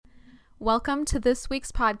Welcome to this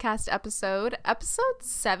week's podcast episode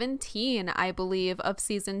 17, I believe, of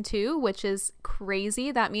season 2, which is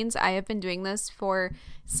crazy. That means I have been doing this for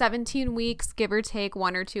 17 weeks, give or take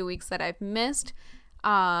 1 or 2 weeks that I've missed,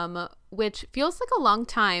 which feels like a long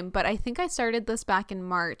time, but I think I started this back in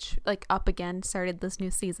March, started this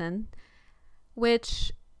new season,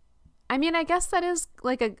 which, I mean, I guess that is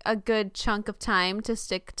like a good chunk of time to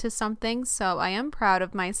stick to something, so I am proud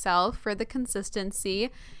of myself for the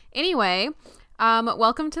consistency. Anyway,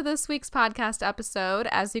 welcome to this week's podcast episode.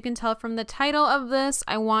 As you can tell from the title of this,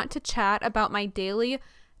 I want to chat about my daily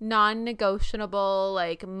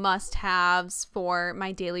non-negotiable, must-haves for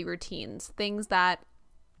my daily routines. Things that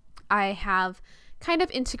I have kind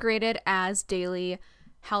of integrated as daily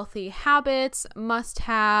healthy habits,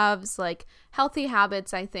 must-haves, healthy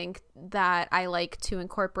habits I think that I like to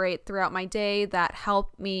incorporate throughout my day that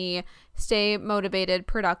help me stay motivated,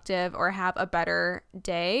 productive, or have a better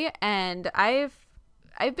day. And I've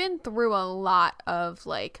been through a lot of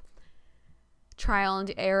trial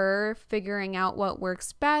and error figuring out what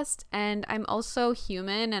works best, and I'm also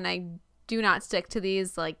human and I do not stick to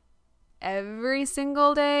these every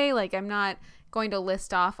single day. I'm not going to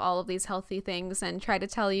list off all of these healthy things and try to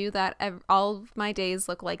tell you that all of my days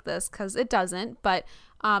look like this, because it doesn't. But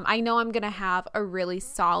I know I'm going to have a really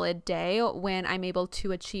solid day when I'm able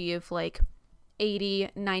to achieve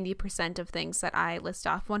 80-90% of things that I list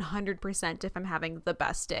off, 100% if I'm having the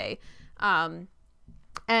best day. And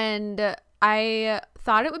I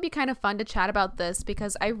thought it would be kind of fun to chat about this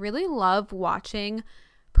because I really love watching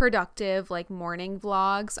productive morning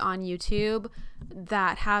vlogs on YouTube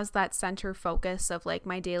that has that center focus of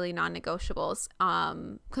my daily non-negotiables,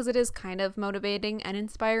 because it is kind of motivating and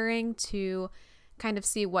inspiring to kind of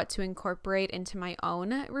see what to incorporate into my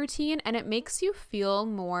own routine, and it makes you feel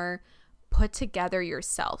more put together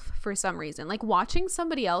yourself for some reason. Watching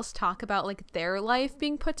somebody else talk about their life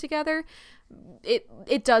being put together,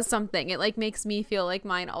 it does something. It makes me feel like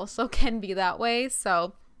mine also can be that way.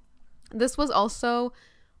 So this was also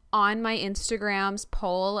on my Instagram's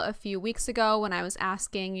poll a few weeks ago when I was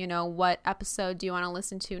asking, what episode do you want to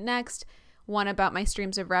listen to next? One about my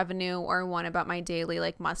streams of revenue or one about my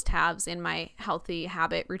daily must-haves in my healthy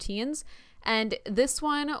habit routines. And this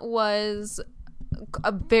one was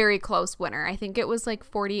a very close winner. I think it was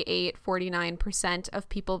 49% of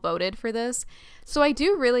people voted for this. So I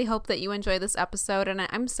do really hope that you enjoy this episode, and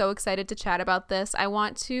I'm so excited to chat about this. I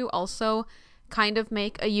want to also kind of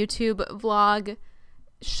make a YouTube vlog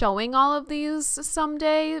showing all of these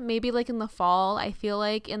someday, maybe in the fall. I feel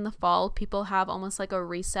like in the fall people have almost a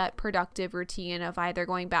reset productive routine of either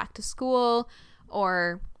going back to school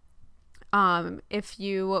or if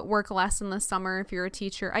you work less in the summer, if you're a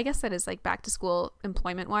teacher, I guess that is back to school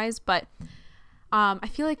employment wise, but I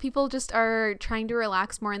feel like people just are trying to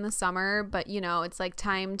relax more in the summer, but it's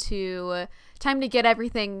time to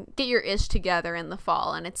get your ish together in the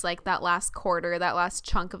fall, and it's that last quarter, that last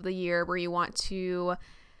chunk of the year where you want to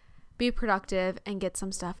be productive and get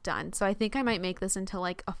some stuff done. So I think I might make this into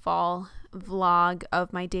a fall vlog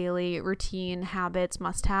of my daily routine habits,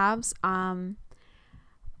 must-haves.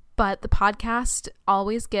 But the podcast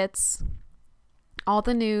always gets all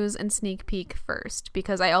the news and sneak peek first,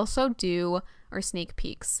 because I also do, or sneak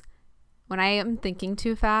peeks. When I am thinking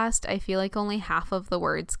too fast, I feel like only half of the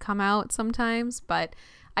words come out sometimes, but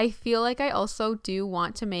I feel like I also do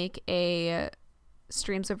want to make a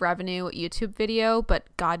streams of revenue YouTube video,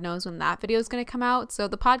 but God knows when that video is going to come out. So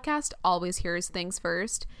the podcast always hears things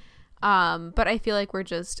first. But I feel like we're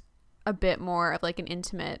just a bit more of an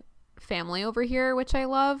intimate family over here, which I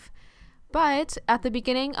love. But at the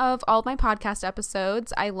beginning of all of my podcast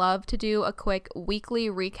episodes, I love to do a quick weekly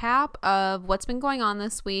recap of what's been going on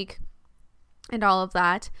this week and all of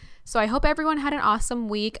that. So I hope everyone had an awesome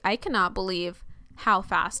week. I cannot believe how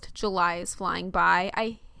fast July is flying by.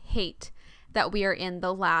 I hate that we are in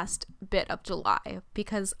the last bit of July,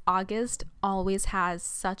 because August always has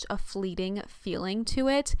such a fleeting feeling to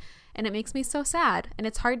it, and it makes me so sad. And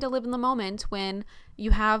it's hard to live in the moment when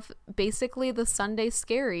you have basically the Sunday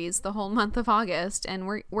scaries the whole month of August, and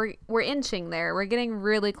we're inching there. We're getting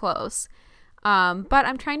really close. But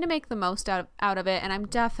I'm trying to make the most out of it, and I'm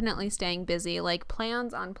definitely staying busy,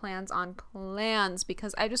 plans on plans on plans,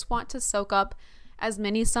 because I just want to soak up as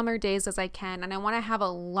many summer days as I can, and I want to have a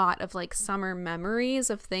lot of summer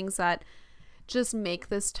memories of things that just make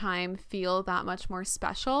this time feel that much more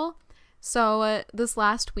special. So this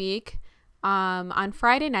last week, on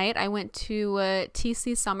Friday night, I went to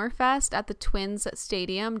TC Summerfest at the Twins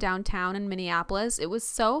Stadium downtown in Minneapolis. It was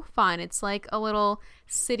so fun. It's a little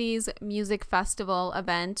city's music festival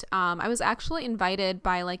event. I was actually invited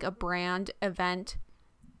by a brand event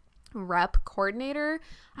rep coordinator.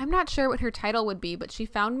 I'm not sure what her title would be, but she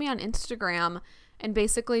found me on Instagram and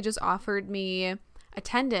basically just offered me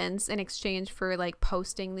attendance in exchange for like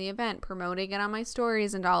posting the event, promoting it on my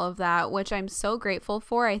stories and all of that, which I'm so grateful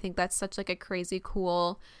for. I think that's such like a crazy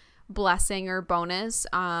cool blessing or bonus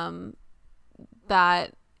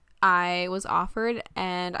that I was offered,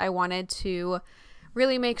 and I wanted to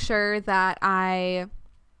really make sure that I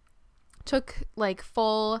took like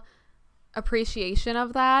full appreciation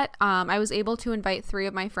of that. I was able to invite 3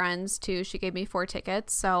 of my friends too. She gave me 4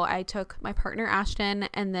 tickets, so I took my partner Ashton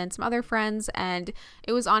and then some other friends, and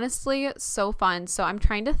it was honestly so fun. So I'm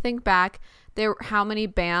trying to think back how many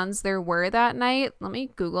bands there were that night. Let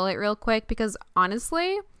me Google it real quick, because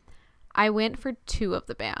honestly I went for 2 of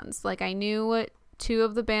the bands. Like, I knew 2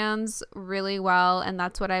 of the bands really well, and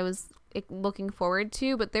that's what I was looking forward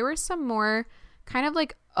to, but there were some more kind of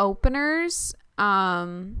like openers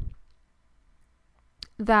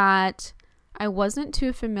that I wasn't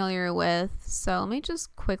too familiar with. So let me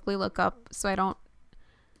just quickly look up so I don't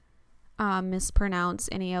mispronounce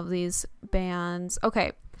any of these bands.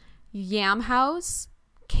 Okay, Yam House,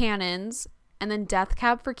 Cannons, and then Death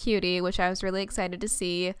Cab for Cutie, which I was really excited to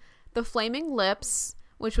see. The Flaming Lips,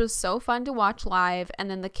 which was so fun to watch live, and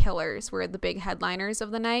then the Killers were the big headliners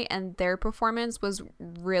of the night, and their performance was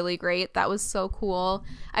really great. That was so cool.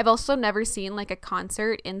 I've also never seen like a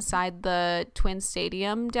concert inside the Twin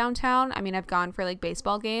Stadium downtown. I mean, I've gone for like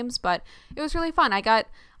baseball games, but it was really fun. I got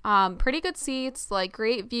pretty good seats, like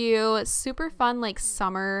great view, super fun, like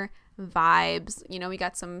summer vibes. You know, we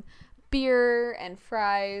got some beer and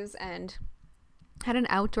fries and had an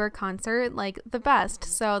outdoor concert, like the best.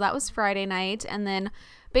 So that was Friday night. And then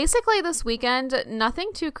basically this weekend,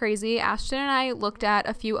 nothing too crazy. Ashton and I looked at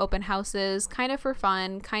a few open houses, kind of for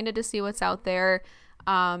fun, kind of to see what's out there.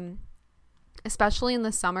 Especially in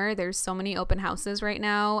the summer, there's so many open houses right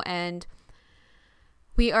now, and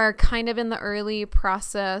we are kind of in the early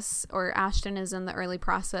process, or Ashton is in the early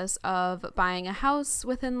process of buying a house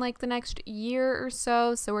within like the next year or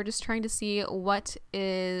so. So we're just trying to see what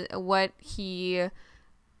he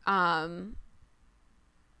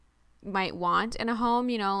might want in a home,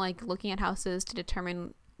 you know, like looking at houses to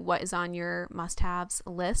determine what is on your must-haves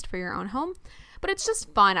list for your own home. But it's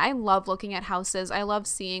just fun. I love looking at houses. I love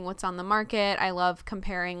seeing what's on the market. I love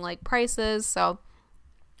comparing like prices. So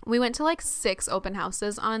we went to like 6 open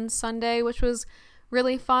houses on Sunday, which was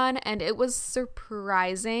really fun. And it was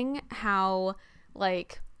surprising how I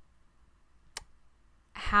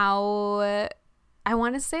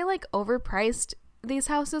want to say like overpriced these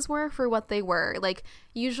houses were for what they were. Like,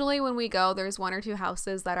 usually when we go, there's 1 or 2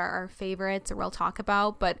 houses that are our favorites or we'll talk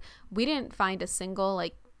about, but we didn't find a single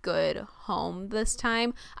like good home this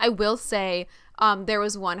time. I will say there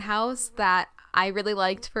was one house that I really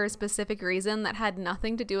liked for a specific reason that had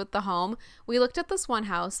nothing to do with the home. We looked at this one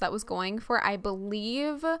house that was going for, I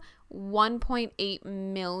believe, 1.8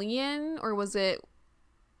 million, or was it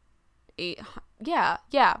 8? Yeah.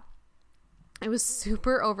 It was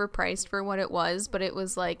super overpriced for what it was, but it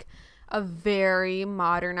was like a very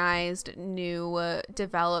modernized new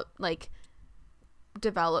development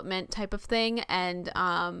type of thing. And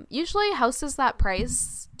usually houses that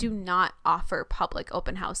price do not offer public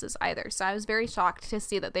open houses either. So I was very shocked to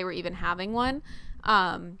see that they were even having one.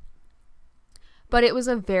 But it was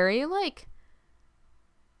a very like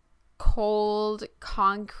cold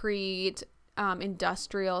concrete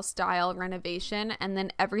industrial style renovation, and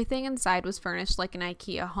then everything inside was furnished like an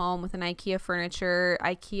IKEA home with an IKEA furniture,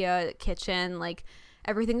 IKEA kitchen. Like,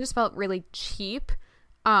 everything just felt really cheap.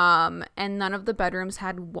 And none of the bedrooms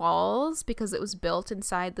had walls because it was built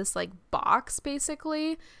inside this like box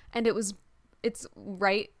basically, and it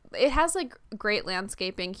has like great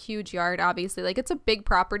landscaping, huge yard, obviously, like it's a big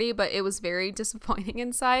property, but it was very disappointing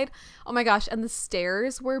inside. Oh my gosh. And the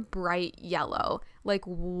stairs were bright yellow. Like,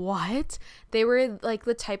 what? They were like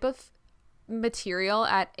the type of material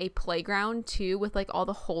at a playground too, with like all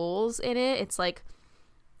the holes in it. It's like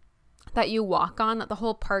that you walk on, that the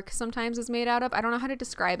whole park sometimes is made out of. I don't know how to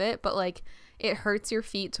describe it, but like it hurts your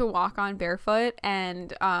feet to walk on barefoot,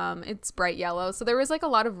 and it's bright yellow. So there was like a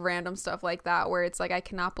lot of random stuff like that where it's like, I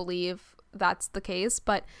cannot believe that's the case.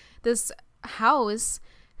 But this house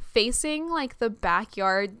facing like the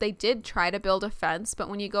backyard, they did try to build a fence, but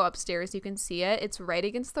when you go upstairs you can see it. It's right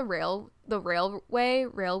against the railroad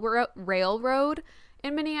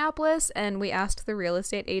in Minneapolis, and we asked the real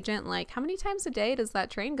estate agent, like, how many times a day does that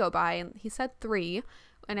train go by? And he said 3,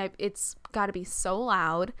 and it's got to be so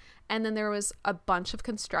loud. And then there was a bunch of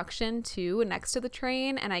construction too next to the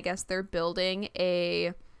train, and I guess they're building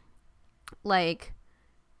a like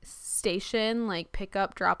station, like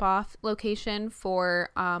pickup drop off location for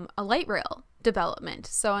a light rail development.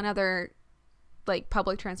 So another like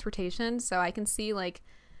public transportation. So I can see like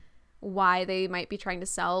why they might be trying to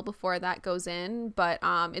sell before that goes in, but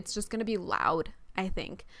it's just going to be loud, I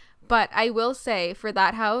think. But I will say for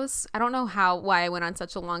that house, I don't know why I went on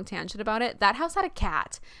such a long tangent about it. That house had a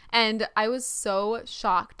cat, and I was so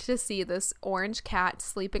shocked to see this orange cat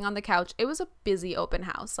sleeping on the couch. It was a busy open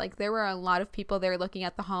house. Like there were a lot of people there looking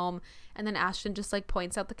at the home, and then Ashton just like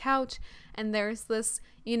points out the couch, and there's this,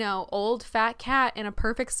 you know, old fat cat in a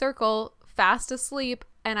perfect circle, fast asleep.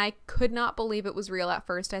 And I could not believe it was real at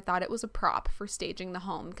first. I thought it was a prop for staging the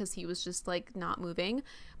home because he was just like not moving,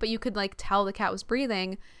 but you could like tell the cat was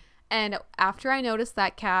breathing. And after I noticed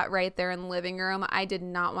that cat right there in the living room, I did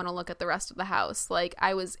not want to look at the rest of the house. Like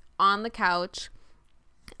I was on the couch,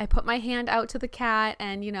 I put my hand out to the cat,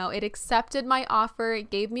 and you know, it accepted my offer.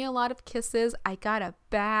 It gave me a lot of kisses. I got a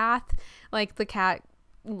bath. Like the cat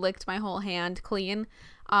licked my whole hand clean.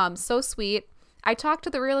 So sweet. I talked to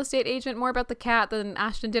the real estate agent more about the cat than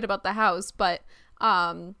Ashton did about the house, but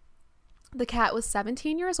the cat was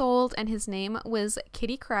 17 years old and his name was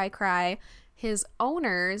Kitty Cry Cry. His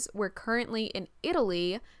owners were currently in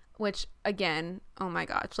Italy, which again, oh my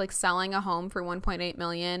gosh, like selling a home for 1.8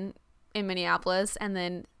 million in Minneapolis and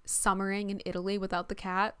then summering in Italy without the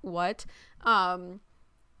cat. What?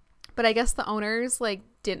 But I guess the owners like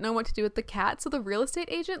didn't know what to do with the cat. So the real estate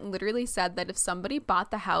agent literally said that if somebody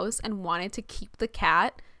bought the house and wanted to keep the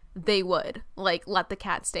cat, they would like let the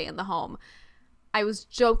cat stay in the home. I was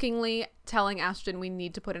jokingly telling Ashton we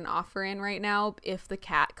need to put an offer in right now if the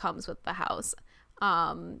cat comes with the house.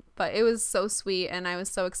 But it was so sweet, and I was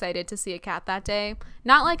so excited to see a cat that day.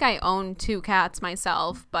 Not like I own 2 cats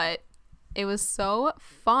myself, but it was so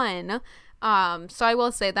fun. So I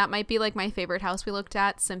will say that might be like my favorite house we looked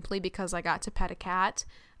at simply because I got to pet a cat.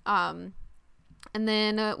 And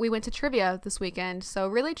then we went to trivia this weekend. So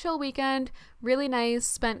really chill weekend, really nice,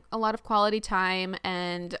 spent a lot of quality time,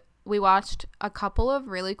 and we watched a couple of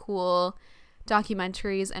really cool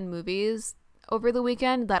documentaries and movies over the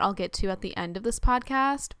weekend that I'll get to at the end of this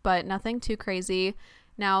podcast, but nothing too crazy.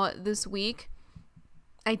 Now this week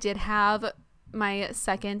I did have my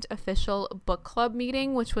second official book club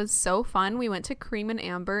meeting, which was so fun. We went to Cream and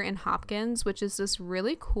Amber in Hopkins, which is this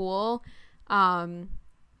really cool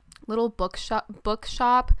little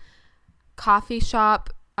bookshop, coffee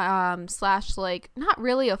shop slash like not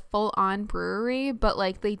really a full-on brewery, but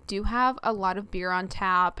like they do have a lot of beer on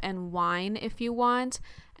tap and wine if you want,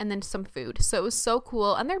 and then some food. So it was so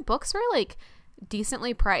cool, and their books were like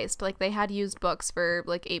decently priced. Like they had used books for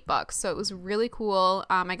like $8, so it was really cool.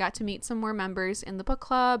 I got to meet some more members in the book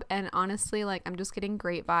club, and honestly, like I'm just getting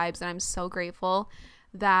great vibes, and I'm so grateful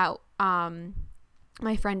that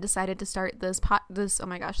my friend decided to start this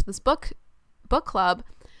book club,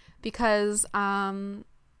 because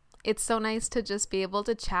it's so nice to just be able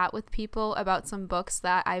to chat with people about some books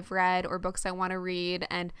that I've read or books I want to read.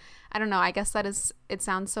 And I don't know, I guess it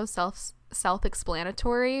sounds so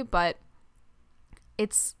self-explanatory, but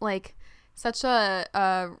it's like such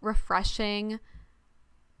a refreshing,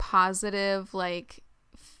 positive, like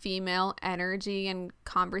female energy and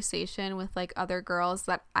conversation with like other girls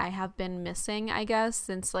that I have been missing, I guess,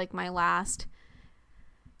 since like my last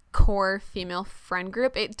core female friend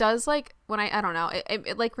group. It does like when I don't know,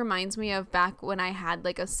 it like reminds me of back when I had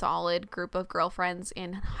like a solid group of girlfriends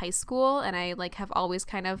in high school, and I like have always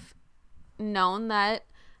kind of known that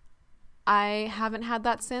I haven't had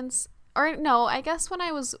that since. Or no, I guess when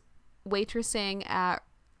I was waitressing at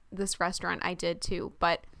this restaurant I did too,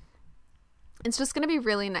 but it's just going to be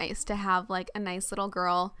really nice to have like a nice little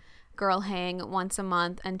girl hang once a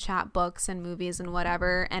month and chat books and movies and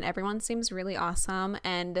whatever, and everyone seems really awesome,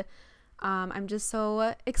 and I'm just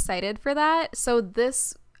so excited for that. So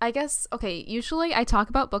this, I guess, okay, usually I talk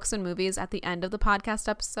about books and movies at the end of the podcast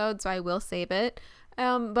episode, so I will save it,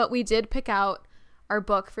 but we did pick out our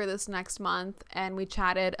book for this next month, and we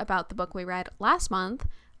chatted about the book we read last month,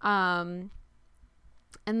 and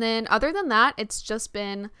then other than that, it's just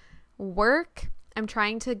been work. I'm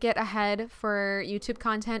trying to get ahead for YouTube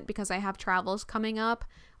content because I have travels coming up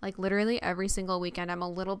like literally every single weekend. I'm a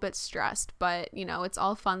little bit stressed, but you know, it's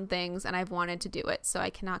all fun things and I've wanted to do it, so I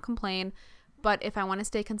cannot complain. But if I want to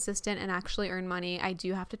stay consistent and actually earn money, I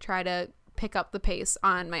do have to try to pick up the pace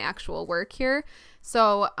on my actual work here.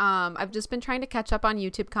 So I've just been trying to catch up on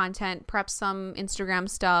YouTube content, prep some Instagram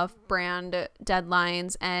stuff, brand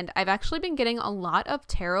deadlines, and I've actually been getting a lot of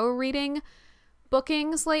tarot reading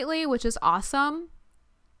bookings lately, which is awesome.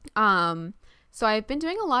 So I've been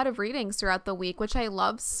doing a lot of readings throughout the week, which I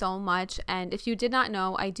love so much. And if you did not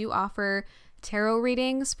know, I do offer tarot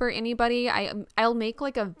readings for anybody. I'll make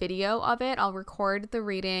like a video of it. I'll record the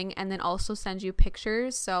reading and then also send you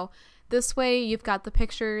pictures. So this way you've got the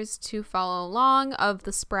pictures to follow along of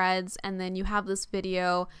the spreads, and then you have this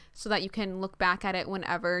video so that you can look back at it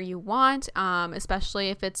whenever you want, especially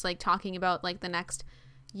if it's like talking about like the next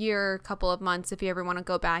year, couple of months. If you ever want to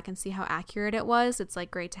go back and see how accurate it was, it's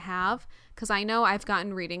like great to have, because I know I've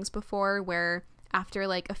gotten readings before where after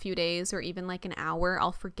like a few days or even like an hour,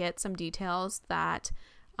 I'll forget some details that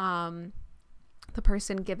the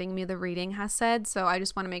person giving me the reading has said. So I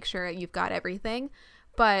just want to make sure you've got everything.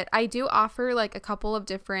 But I do offer like a couple of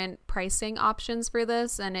different pricing options for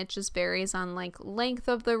this, and it just varies on like length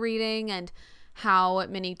of the reading and how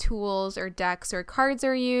many tools or decks or cards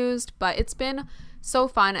are used. But it's been so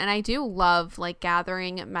fun, and I do love like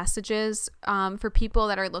gathering messages for people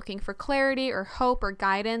that are looking for clarity or hope or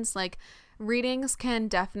guidance. Like, readings can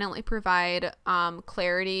definitely provide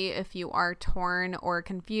clarity if you are torn or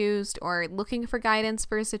confused or looking for guidance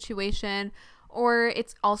for a situation. Or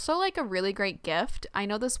it's also like a really great gift. I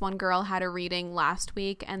know this one girl had a reading last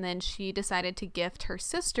week, and then she decided to gift her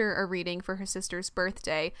sister a reading for her sister's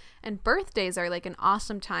birthday. And birthdays are like an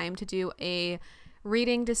awesome time to do a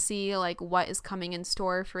reading to see like what is coming in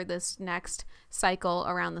store for this next cycle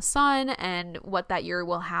around the sun and what that year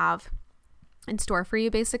will have in store for you,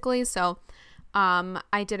 basically. So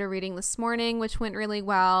I did a reading this morning, which went really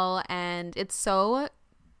well, and it's so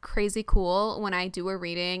crazy cool when I do a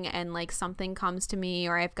reading and like something comes to me,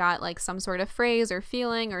 or I've got like some sort of phrase or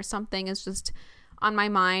feeling or something is just on my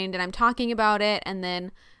mind and I'm talking about it, and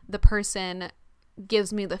then the person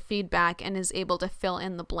gives me the feedback and is able to fill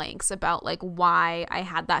in the blanks about like why I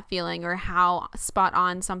had that feeling or how spot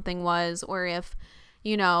on something was, or if,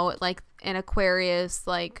 you know, like an Aquarius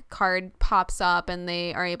like card pops up and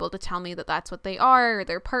they are able to tell me that that's what they are or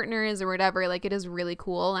their partner is or whatever. Like, it is really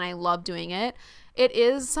cool and I love doing it. It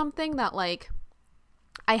is something that like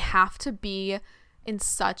I have to be in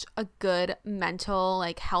such a good mental,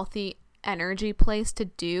 like healthy energy place to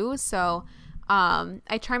do. So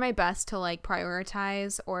I try my best to like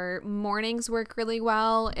prioritize, or mornings work really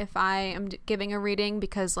well if I am giving a reading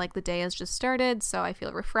because like the day has just started, so I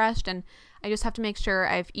feel refreshed, and I just have to make sure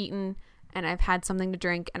I've eaten and I've had something to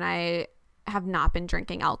drink, and I have not been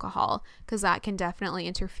drinking alcohol, because that can definitely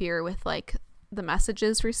interfere with like the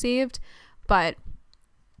messages received. But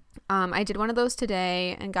I did one of those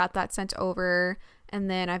today and got that sent over, and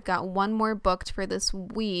then I've got one more booked for this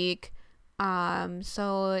week.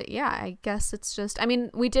 So yeah, I guess it's just, I mean,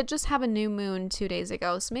 we did just have a new moon 2 days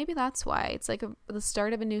ago, so maybe that's why it's like the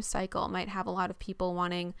start of a new cycle. Might have a lot of people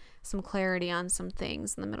wanting some clarity on some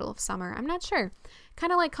things in the middle of summer. I'm not sure.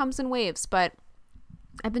 Kind of like comes in waves, but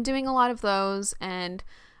I've been doing a lot of those, and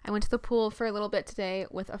I went to the pool for a little bit today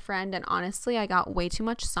with a friend, and honestly, I got way too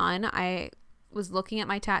much sun. I was looking at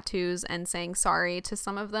my tattoos and saying sorry to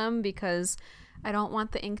some of them because I don't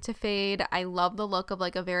want the ink to fade. I love the look of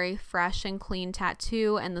like a very fresh and clean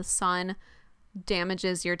tattoo, and the sun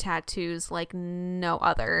damages your tattoos like no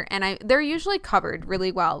other. And they're usually covered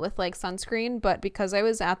really well with like sunscreen, but because I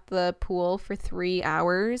was at the pool for 3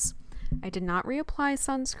 hours, I did not reapply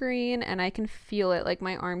sunscreen, and I can feel it. Like,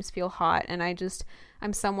 my arms feel hot, and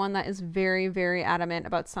I'm someone that is very, very adamant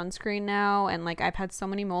about sunscreen now. And like, I've had so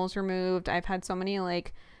many moles removed. I've had so many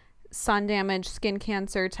like sun damage, skin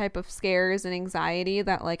cancer type of scares and anxiety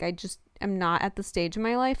that like I just am not at the stage in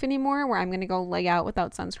my life anymore where I'm going to go lay out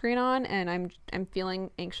without sunscreen on, and I'm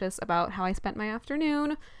feeling anxious about how I spent my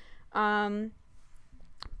afternoon.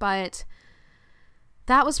 But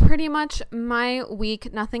that was pretty much my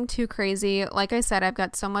week. Nothing too crazy. Like I said, I've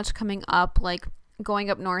got so much coming up, like going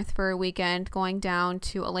up north for a weekend, going down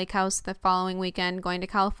to a lake house the following weekend, going to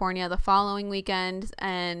California the following weekend,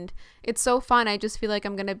 and it's so fun. I just feel like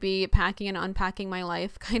I'm going to be packing and unpacking my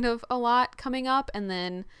life kind of a lot coming up, and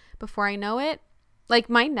then before I know it, like,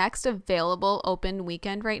 my next available open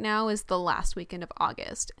weekend right now is the last weekend of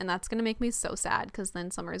August, and that's going to make me so sad because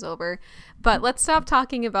then summer's over. But let's stop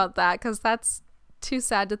talking about that because that's too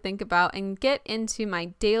sad to think about, and get into my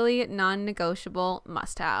daily non-negotiable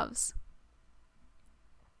must-haves.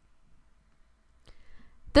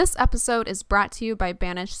 This episode is brought to you by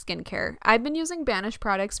Banish Skincare. I've been using Banish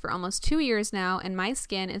products for almost 2 years now, and my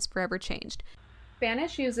skin is forever changed.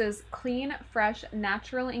 Banish uses clean, fresh,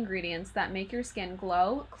 natural ingredients that make your skin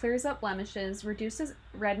glow, clears up blemishes, reduces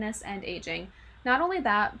redness and aging. Not only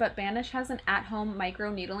that, but Banish has an at-home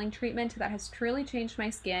micro-needling treatment that has truly changed my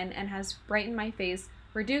skin and has brightened my face,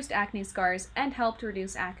 reduced acne scars, and helped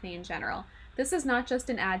reduce acne in general. This is not just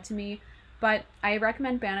an ad to me, but I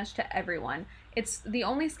recommend Banish to everyone. It's the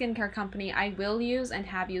only skincare company I will use and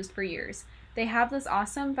have used for years. They have this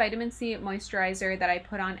awesome vitamin C moisturizer that I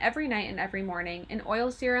put on every night and every morning, an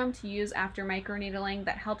oil serum to use after microneedling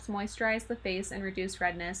that helps moisturize the face and reduce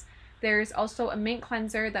redness. There's also a mint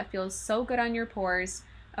cleanser that feels so good on your pores,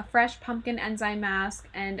 a fresh pumpkin enzyme mask,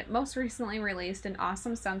 and most recently released an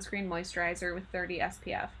awesome sunscreen moisturizer with 30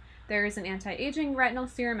 SPF. There is an anti-aging retinol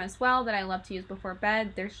serum as well that I love to use before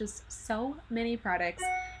bed. There's just so many products.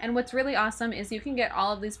 And what's really awesome is you can get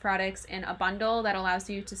all of these products in a bundle that allows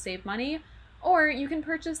you to save money, or you can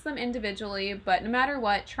purchase them individually. But no matter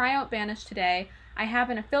what, try out Banish today. I have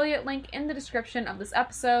an affiliate link in the description of this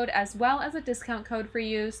episode, as well as a discount code for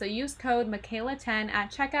you. So use code Michaela10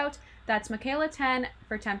 at checkout. That's Michaela10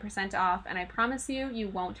 for 10% off, and I promise you, you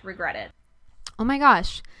won't regret it. Oh my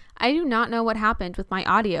gosh, I do not know what happened with my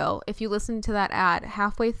audio. If you listen to that ad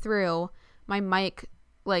halfway through, my mic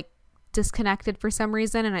disconnected for some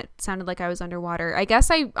reason and it sounded like I was underwater. I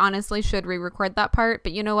guess I honestly should re-record that part,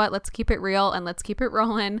 but you know what? Let's keep it real and let's keep it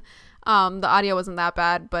rolling. The audio wasn't that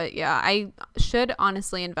bad, but yeah, I should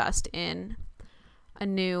honestly invest in a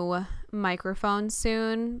new microphone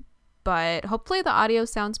soon, but hopefully the audio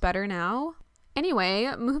sounds better now. Anyway,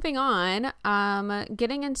 moving on,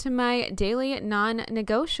 getting into my daily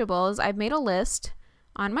non-negotiables, I've made a list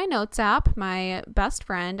on my notes app. My best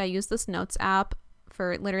friend, I use this notes app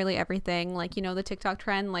for literally everything. Like, you know, the TikTok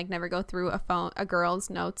trend, like never go through a girl's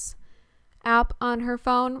notes app on her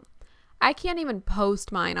phone. I can't even post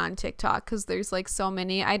mine on TikTok because there's like so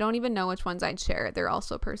many. I don't even know which ones I'd share. They're all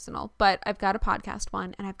so personal, but I've got a podcast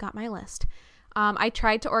one and I've got my list. I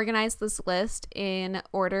tried to organize this list in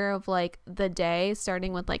order of like the day,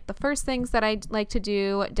 starting with like the first things that I'd like to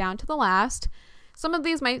do down to the last. Some of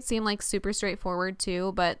these might seem like super straightforward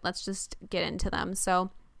too, but let's just get into them.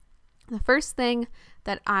 So the first thing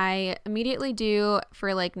that I immediately do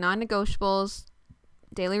for like non-negotiables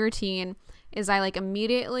daily routine is I like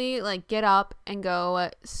immediately like get up and go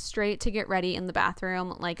straight to get ready in the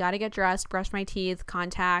bathroom. Like, gotta get dressed, brush my teeth,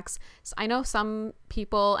 contacts. So I know some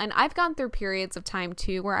people, and I've gone through periods of time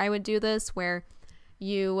too where I would do this, where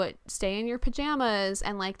you stay in your pajamas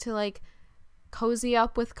and like to like cozy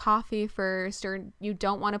up with coffee first, or you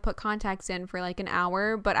don't want to put contacts in for like an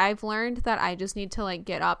hour. But I've learned that I just need to like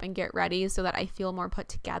get up and get ready so that I feel more put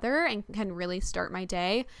together and can really start my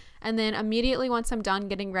day. And then immediately once I'm done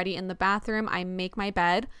getting ready in the bathroom, I make my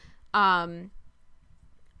bed. I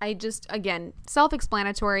just, again,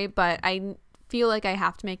 self-explanatory, but I feel like I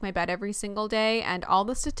have to make my bed every single day, and all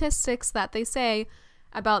the statistics that they say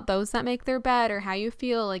about those that make their bed or how you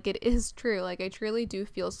feel, like, it is true. Like, I truly do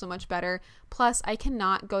feel so much better. Plus, I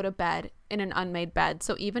cannot go to bed in an unmade bed.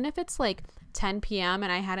 So even if it's like 10 p.m.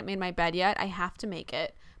 and I hadn't made my bed yet, I have to make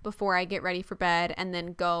it before I get ready for bed and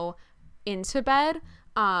then go into bed.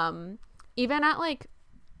 Even at like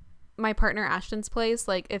my partner Ashton's place,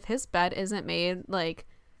 like if his bed isn't made, like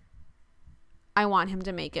I want him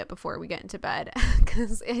to make it before we get into bed,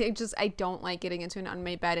 because I don't like getting into an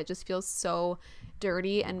unmade bed. It just feels so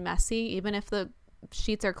dirty and messy, even if the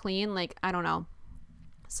sheets are clean. Like, I don't know.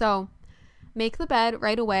 So make the bed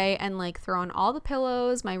right away and like throw on all the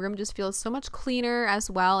pillows. My room just feels so much cleaner as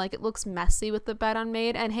well. Like, it looks messy with the bed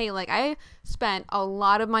unmade. And hey, like, I spent a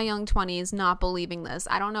lot of my young 20s not believing this.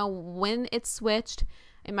 I don't know when it switched.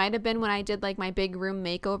 It might have been when I did like my big room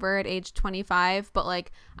makeover at age 25, but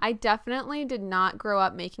like I definitely did not grow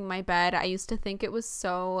up making my bed. I used to think it was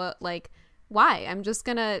so like, why? I'm just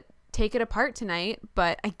gonna take it apart tonight,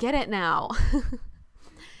 but I get it now.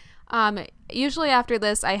 Usually after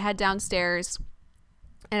this, I head downstairs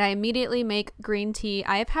and I immediately make green tea.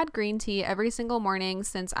 I have had green tea every single morning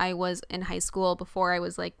since I was in high school, before I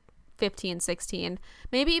was like 15, 16,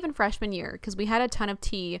 maybe even freshman year, because we had a ton of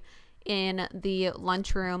tea in the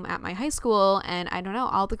lunchroom at my high school, and I don't know,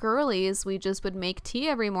 all the girlies, we just would make tea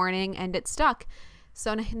every morning and it stuck.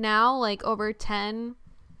 So now, like over 10,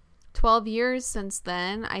 12 years since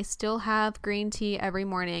then, I still have green tea every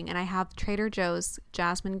morning, and I have Trader Joe's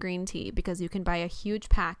jasmine green tea because you can buy a huge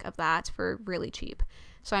pack of that for really cheap.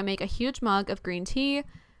 So I make a huge mug of green tea,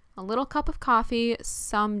 a little cup of coffee.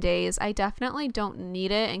 Some days I definitely don't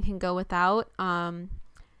need it and can go without,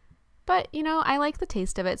 but, you know, I like the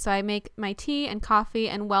taste of it. So I make my tea and coffee,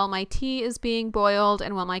 and while my tea is being boiled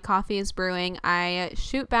and while my coffee is brewing, I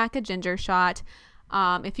shoot back a ginger shot.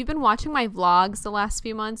 If you've been watching my vlogs the last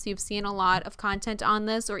few months, you've seen a lot of content on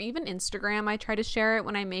this, or even Instagram. I try to share it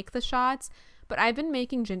when I make the shots, but I've been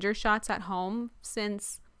making ginger shots at home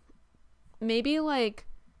since maybe like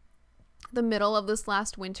the middle of this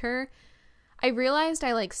last winter. I realized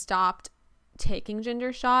I like stopped taking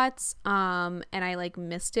ginger shots and I like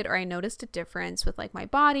missed it, or I noticed a difference with like my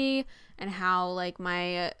body and how like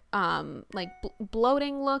my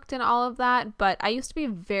bloating looked and all of that. But I used to be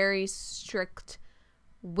very strict,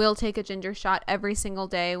 will take a ginger shot every single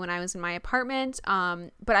day when I was in my apartment,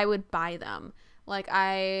 but I would buy them. Like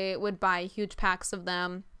I would buy huge packs of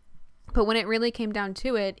them, but when it really came down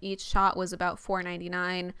to it, each shot was about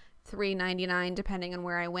 $4.99, $3.99 depending on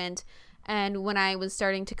where I went. And when I was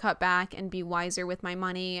starting to cut back and be wiser with my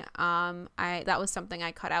money, that was something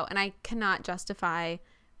I cut out. And I cannot justify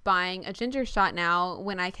buying a ginger shot now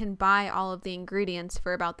when I can buy all of the ingredients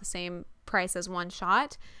for about the same price as one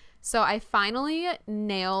shot. So I finally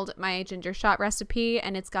nailed my ginger shot recipe,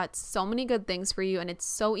 and it's got so many good things for you, and it's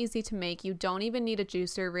so easy to make. You don't even need a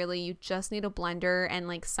juicer, really. You just need a blender and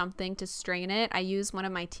like something to strain it. I use one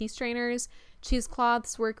of my tea strainers.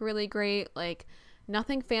 Cheesecloths work really great. Like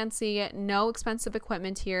nothing fancy, no expensive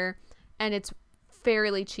equipment here, and it's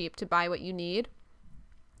fairly cheap to buy what you need.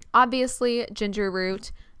 Obviously, ginger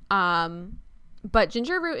root, but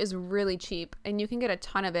ginger root is really cheap, and you can get a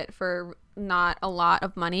ton of it for not a lot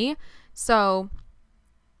of money. So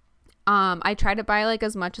I try to buy like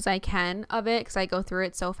as much as I can of it because I go through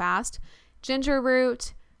it so fast. Ginger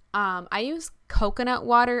root, I use coconut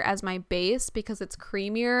water as my base because it's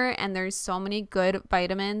creamier, and there's so many good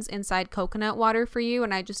vitamins inside coconut water for you,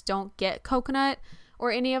 and I just don't get coconut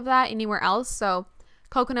or any of that anywhere else. So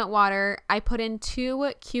coconut water, I put in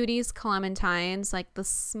 2 Cuties clementines, like the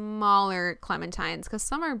smaller clementines, because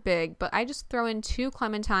some are big, but I just throw in 2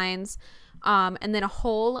 clementines, and then a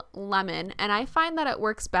whole lemon. And I find that it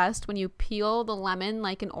works best when you peel the lemon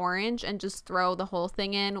like an orange and just throw the whole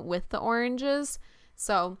thing in with the oranges.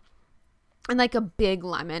 So, and like a big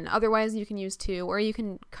lemon. Otherwise you can use 2, or you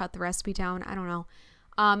can cut the recipe down. I don't know.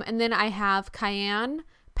 And then I have cayenne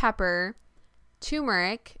pepper,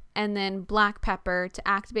 turmeric, and then black pepper to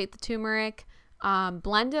activate the turmeric.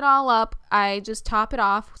 Blend it all up. I just top it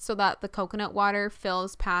off so that the coconut water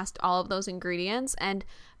fills past all of those ingredients. And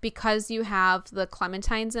because you have the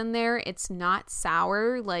clementines in there, it's not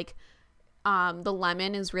sour. Like the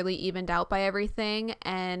lemon is really evened out by everything,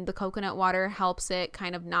 and the coconut water helps it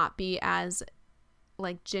kind of not be as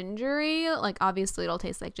like gingery. Like obviously it'll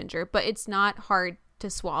taste like ginger, but it's not hard to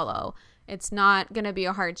swallow. It's not going to be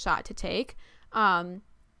a hard shot to take. And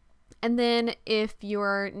then if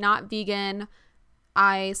you're not vegan,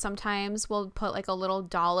 I sometimes will put like a little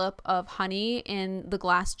dollop of honey in the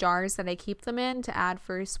glass jars that I keep them in to add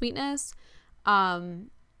for sweetness. And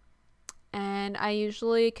I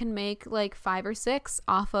usually can make like 5 or 6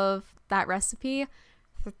 off of that recipe,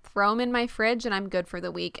 throw them in my fridge, and I'm good for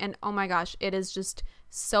the week. And oh my gosh, it is just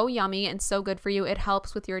so yummy and so good for you. It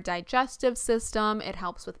helps with your digestive system. It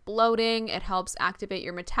helps with bloating. It helps activate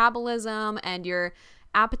your metabolism and your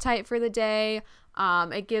appetite for the day.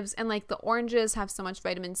 It gives, and like the oranges have so much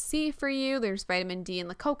vitamin C for you. There's vitamin D in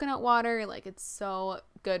the coconut water. Like it's so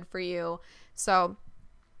good for you. So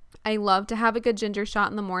I love to have a good ginger shot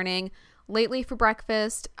in the morning. Lately for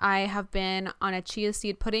breakfast, I have been on a chia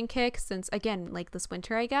seed pudding kick since, again, like this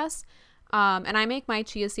winter, I guess. And I make my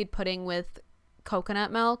chia seed pudding with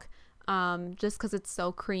coconut milk, just because it's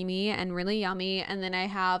so creamy and really yummy. And then I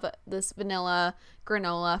have this vanilla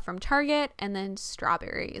granola from Target, and then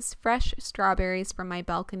strawberries, fresh strawberries from my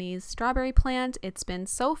balcony's strawberry plant. It's been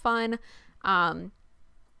so fun. And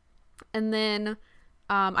then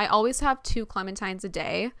I always have 2 clementines a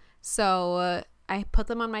day. So I put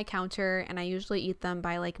them on my counter, and I usually eat them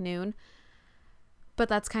by like noon. But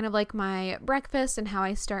that's kind of like my breakfast and how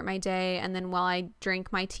I start my day. And then while I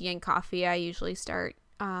drink my tea and coffee, I usually start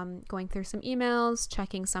going through some emails,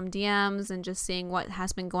 checking some DMs, and just seeing what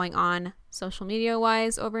has been going on social media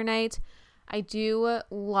wise overnight. I do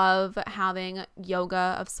love having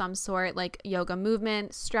yoga of some sort, like yoga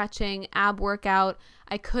movement, stretching, ab workout.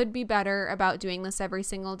 I could be better about doing this every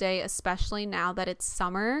single day, especially now that it's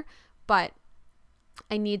summer, but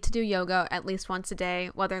I need to do yoga at least once a day,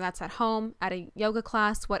 whether that's at home, at a yoga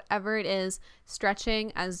class, whatever it is.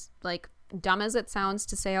 Stretching, as like dumb as it sounds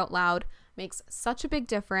to say out loud, makes such a big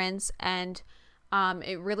difference, and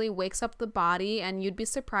it really wakes up the body, and you'd be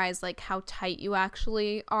surprised like how tight you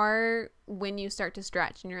actually are when you start to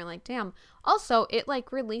stretch, and you're like, damn. Also, it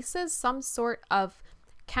like releases some sort of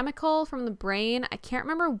chemical from the brain. I can't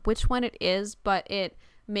remember which one it is, but it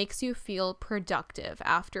makes you feel productive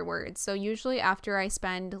afterwards. So usually after I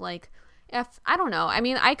spend like, I don't know, I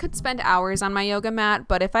mean, I could spend hours on my yoga mat,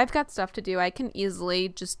 but if I've got stuff to do, I can easily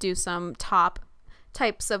just do some top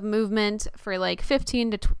types of movement for like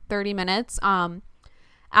 15 to 30 minutes.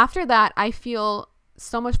 After that, I feel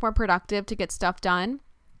so much more productive to get stuff done.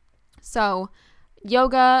 So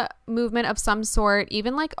yoga movement of some sort,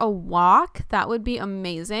 even like a walk, that would be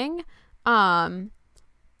amazing.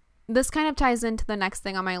 This kind of ties into the next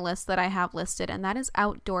thing on my list that I have listed, and that is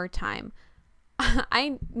outdoor time.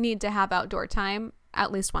 I need to have outdoor time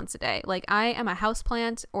at least once a day. Like, I am a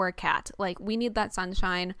houseplant or a cat. Like, we need that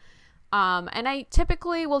sunshine. And I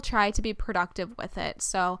typically will try to be productive with it.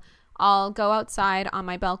 So I'll go outside on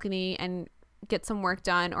my balcony and get some work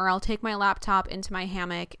done, or I'll take my laptop into my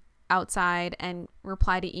hammock outside and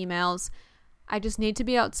reply to emails. I just need to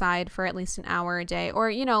be outside for at least an hour a day. Or,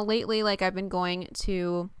 you know, lately, like, I've been going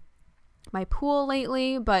to my pool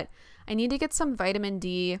lately, but I need to get some vitamin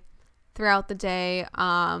D throughout the day,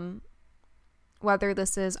 whether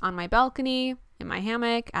this is on my balcony, in my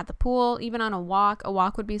hammock, at the pool, even on a walk. A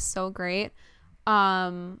walk would be so great.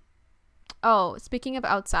 Oh, speaking of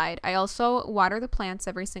outside, I also water the plants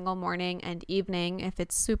every single morning and evening if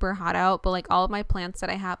it's super hot out, but like all of my plants that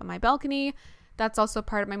I have on my balcony, that's also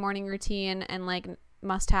part of my morning routine. And like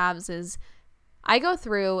must-haves is I go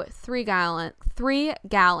through 3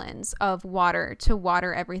 gallons of water to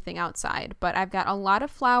water everything outside. But I've got a lot of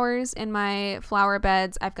flowers in my flower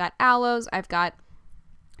beds. I've got aloes, I've got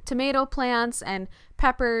tomato plants and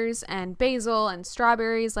peppers and basil and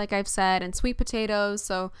strawberries, like I've said, and sweet potatoes.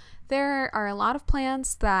 So there are a lot of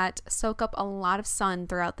plants that soak up a lot of sun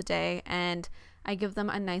throughout the day, and I give them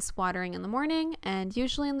a nice watering in the morning, and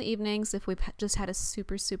usually in the evenings if we've just had a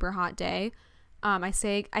super, super hot day. I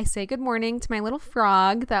say good morning to my little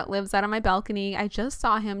frog that lives out on my balcony. I just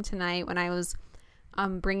saw him tonight when I was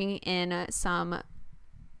bringing in some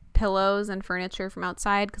pillows and furniture from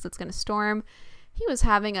outside because it's going to storm. He was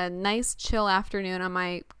having a nice chill afternoon on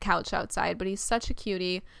my couch outside, but he's such a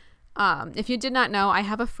cutie. If you did not know, I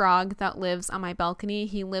have a frog that lives on my balcony.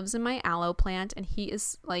 He lives in my aloe plant, and he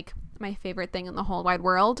is like my favorite thing in the whole wide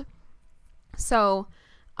world. So,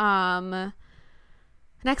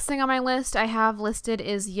 next thing on my list I have listed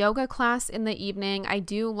is yoga class in the evening. I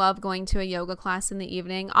do love going to a yoga class in the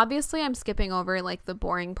evening. Obviously, I'm skipping over like the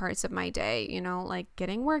boring parts of my day, you know, like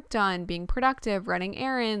getting work done, being productive, running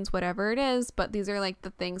errands, whatever it is. But these are like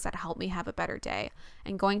the things that help me have a better day.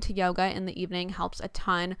 And going to yoga in the evening helps a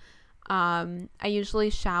ton. I usually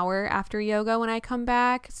shower after yoga when I come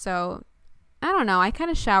back. So I don't know. I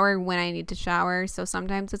kind of shower when I need to shower. So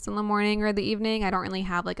sometimes it's in the morning or the evening. I don't really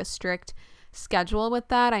have like a strict schedule with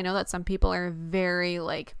that. I know that some people are very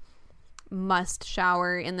like must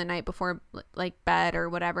shower in the night before like bed or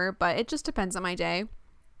whatever, but it just depends on my day.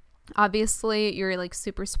 Obviously, you're like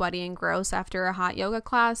super sweaty and gross after a hot yoga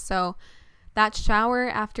class, so that shower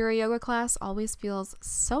after a yoga class always feels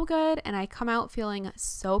so good, and I come out feeling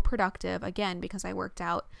so productive again because I worked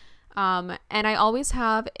out. And I always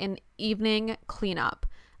have an evening cleanup.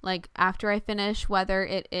 Like after I finish, whether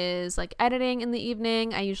it is like editing in the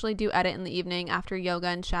evening, I usually do edit in the evening after yoga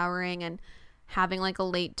and showering and having like a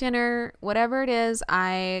late dinner, whatever it is,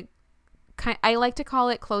 I like to call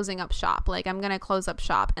it closing up shop. Like I'm going to close up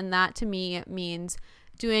shop. And that to me means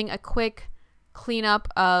doing a quick cleanup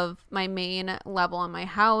of my main level in my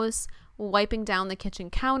house, wiping down the kitchen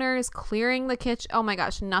counters, clearing the kitchen. Oh my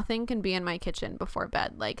gosh, nothing can be in my kitchen before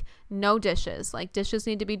bed. Like no dishes. Like dishes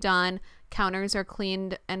need to be done. Counters are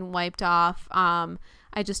cleaned and wiped off.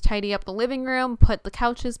 I just tidy up the living room, put the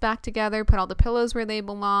couches back together, put all the pillows where they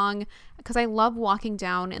belong, because I love walking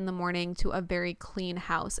down in the morning to a very clean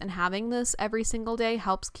house, and having this every single day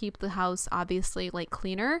helps keep the house obviously like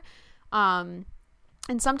cleaner.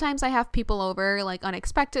 And sometimes I have people over like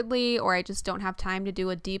unexpectedly, or I just don't have time to do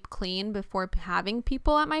a deep clean before having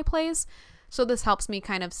people at my place. So this helps me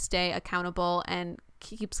kind of stay accountable and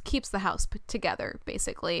keeps the house put together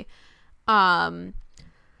basically. And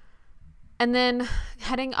then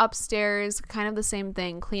heading upstairs, kind of the same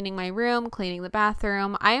thing, cleaning my room, cleaning the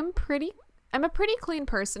bathroom. I'm a pretty clean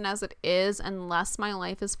person as it is, unless my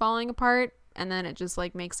life is falling apart, and then it just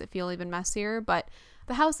like makes it feel even messier. But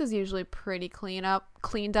the house is usually pretty cleaned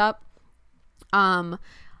up. I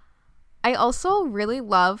also really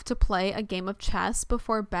love to play a game of chess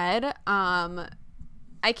before bed.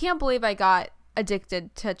 I can't believe I got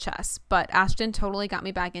addicted to chess, but Ashton totally got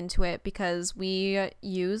me back into it because we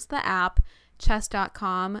use the app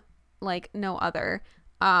chess.com like no other.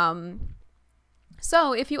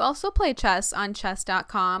 So if you also play chess on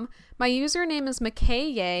chess.com, my username is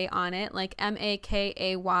Makayay on it, like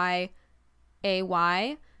MAKAYAY,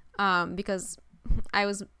 because I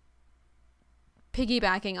was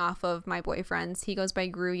piggybacking off of my boyfriend's. He goes by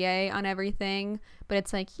Gruye on everything, but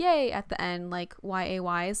it's like yay at the end, like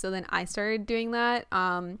YAY. So then I started doing that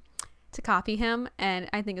to copy him, and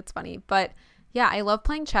I think it's funny. But Yeah, I love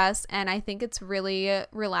playing chess, and I think it's really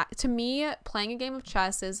to me, playing a game of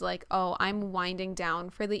chess is like, oh, I'm winding down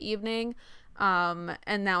for the evening,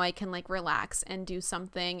 and now I can like relax and do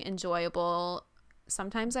something enjoyable.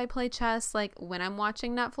 Sometimes I play chess like when I'm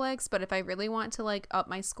watching Netflix, but if I really want to like up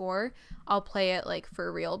my score, I'll play it like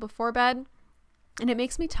for real before bed. And it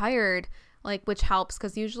makes me tired, like, which helps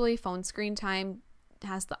because usually phone screen time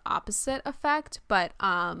has the opposite effect. But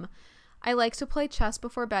I like to play chess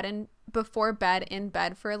before bed in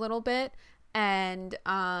bed for a little bit. And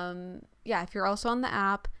yeah, if you're also on the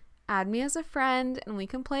app, add me as a friend and we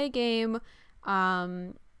can play a game.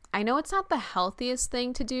 I know it's not the healthiest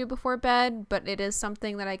thing to do before bed, but it is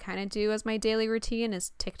something that I kind of do as my daily routine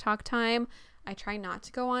is TikTok time. I try not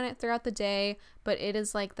to go on it throughout the day, but it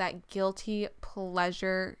is like that guilty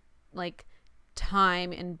pleasure, like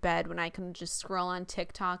time in bed when I can just scroll on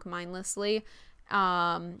TikTok mindlessly.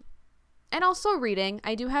 And also reading.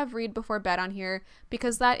 I do have read before bed on here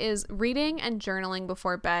because that is reading and journaling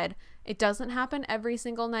before bed. It doesn't happen every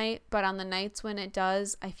single night, but on the nights when it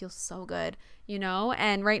does, I feel so good, you know?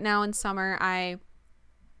 And right now in summer, I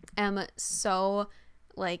am so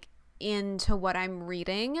like into what I'm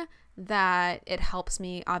reading that it helps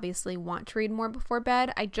me obviously want to read more before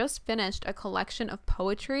bed. I just finished a collection of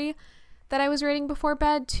poetry that I was reading before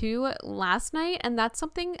bed too last night, and that's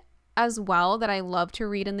something as well that I love to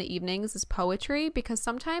read in the evenings is poetry, because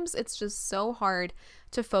sometimes it's just so hard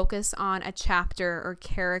to focus on a chapter or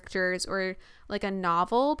characters or like a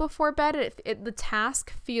novel before bed. The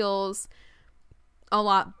task feels a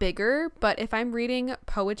lot bigger, but if I'm reading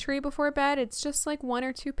poetry before bed, it's just like 1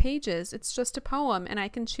 or 2 pages. It's just a poem, and I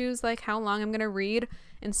can choose like how long I'm going to read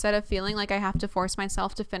instead of feeling like I have to force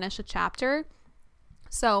myself to finish a chapter.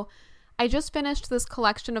 So I just finished this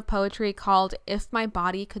collection of poetry called If My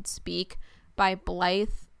Body Could Speak by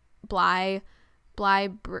I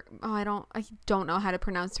don't know how to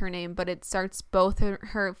pronounce her name, but it starts, both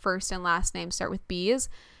her first and last name start with B's.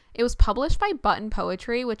 It was published by Button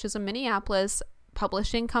Poetry, which is a Minneapolis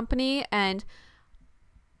publishing company, and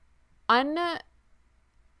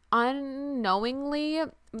unknowingly,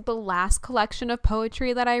 the last collection of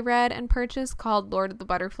poetry that I read and purchased called Lord of the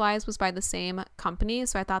Butterflies was by the same company,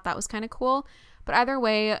 so I thought that was kind of cool. But either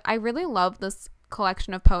way, I really love this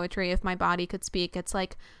collection of poetry, If My Body Could Speak. It's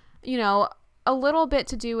like, you know, a little bit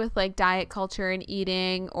to do with like diet culture and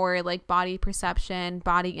eating, or like body perception,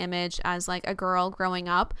 body image as like a girl growing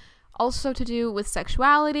up. Also to do with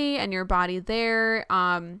sexuality and your body there.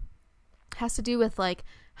 Has to do with like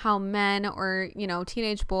how men or, you know,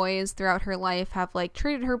 teenage boys throughout her life have like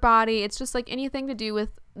treated her body. It's just like anything to do with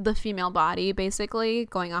the female body, basically,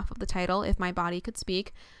 going off of the title, If My Body Could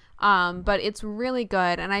Speak. But it's really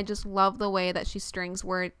good, and I just love the way that she strings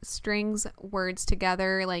words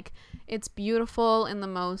together. Like, it's beautiful in the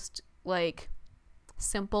most like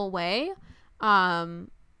simple way. And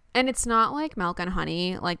it's not like Milk and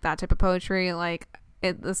Honey, like that type of poetry. Like,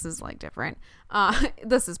 this is like different.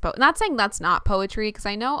 This is not saying that's not poetry, because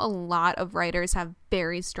I know a lot of writers have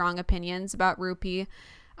very strong opinions about Rupi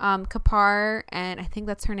Kapoor, and I think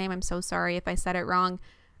that's her name. I'm so sorry if I said it wrong.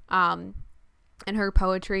 And her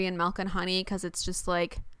poetry in Milk and Honey, because it's just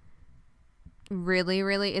like really,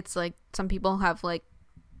 really, it's like some people have like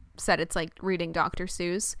said it's like reading Dr.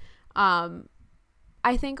 Seuss.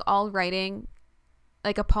 I think all writing,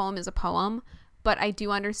 like a poem is a poem, but I do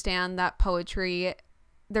understand that poetry,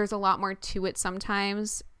 there's a lot more to it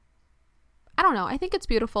sometimes. I don't know. I think it's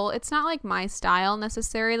beautiful. It's not like my style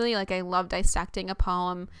necessarily. Like, I love dissecting a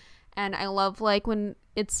poem, and I love like when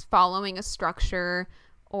it's following a structure,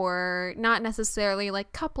 or not necessarily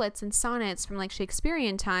like couplets and sonnets from like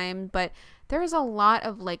Shakespearean time, but there's a lot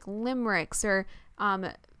of like limericks or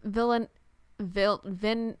villainettes.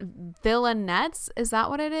 Is that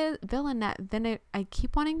what it is? I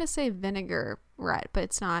keep wanting to say vinaigrette, but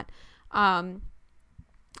it's not. And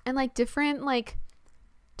like different like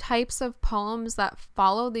types of poems that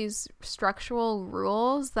follow these structural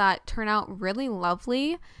rules that turn out really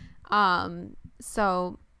lovely.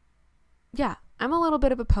 So yeah, I'm a little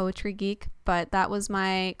bit of a poetry geek, but that was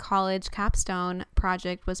my college capstone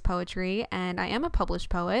project, was poetry, and I am a published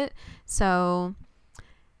poet. So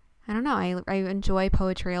I don't know, I enjoy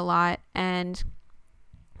poetry a lot, and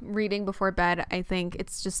reading before bed, I think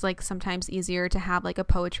it's just like sometimes easier to have like a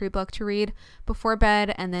poetry book to read before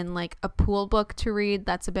bed, and then like a pool book to read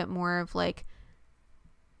that's a bit more of like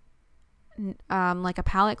a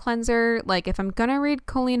palate cleanser. Like, if I'm gonna read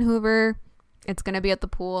Colleen Hoover, it's gonna be at the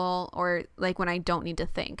pool, or like when I don't need to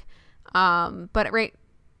think. But right,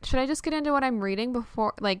 should I just get into what I'm reading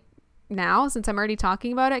before, like now, since I'm already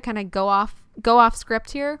talking about it, kind of go off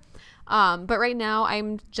script here? But right now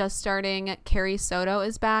I'm just starting Carrie Soto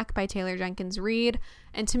is Back by Taylor Jenkins Reid.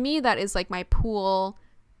 And to me, that is like my pool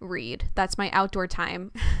read. That's my outdoor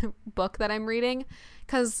time book that I'm reading.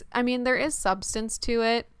 Because, I mean, there is substance to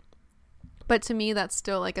it. But to me, that's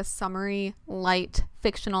still like a summery, light,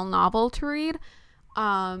 fictional novel to read.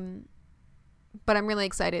 But I'm really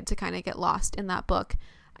excited to kind of get lost in that book.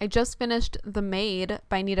 I just finished The Maid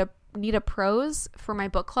by Nita Prose for my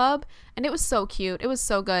book club, and it was so cute. It was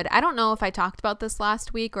so good. I don't know if I talked about this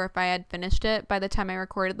last week or if I had finished it by the time I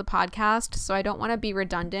recorded the podcast, so I don't want to be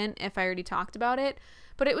redundant if I already talked about it,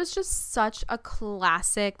 but it was just such a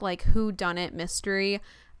classic, like, whodunit mystery.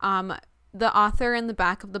 The author in the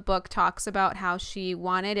back of the book talks about how she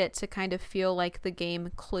wanted it to kind of feel like the game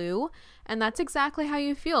Clue, and that's exactly how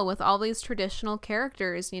you feel with all these traditional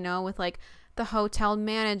characters, you know, with like the hotel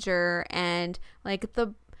manager and like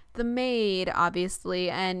the maid, obviously,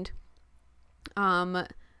 and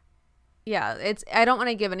yeah, I don't want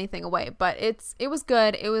to give anything away, but it was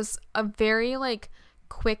good. It was a very like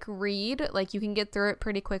quick read, like you can get through it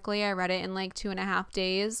pretty quickly. I read it in like 2.5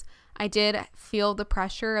 days. I did feel the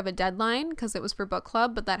pressure of a deadline because it was for book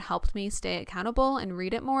club, but that helped me stay accountable and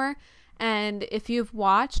read it more. And if you've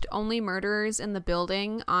watched Only Murderers in the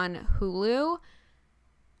Building on Hulu,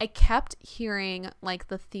 I kept hearing like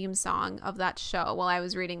the theme song of that show while I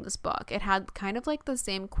was reading this book. It had kind of like the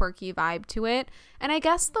same quirky vibe to it. And I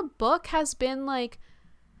guess the book has been like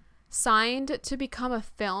signed to become a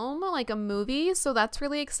film, like a movie. So that's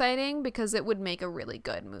really exciting because it would make a really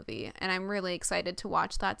good movie. And I'm really excited to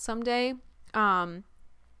watch that someday.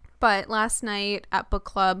 But last night at book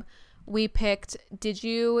club, we picked Did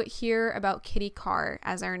You Hear About Kitty Carr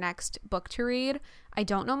as our next book to read. I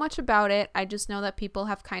don't know much about it. I just know that people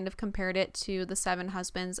have kind of compared it to The Seven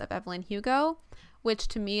Husbands of Evelyn Hugo, which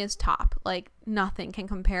to me is top. Like nothing can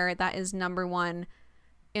compare. That is number one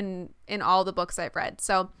in all the books I've read.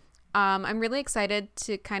 So I'm really excited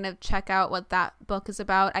to kind of check out what that book is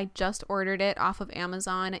about. I just ordered it off of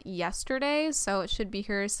Amazon yesterday, so it should be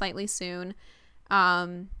here slightly soon.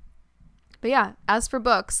 But yeah, as for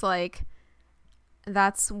books, like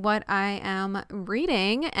that's what I am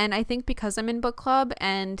reading. And I think because I'm in book club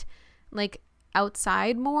and like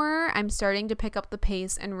outside more, I'm starting to pick up the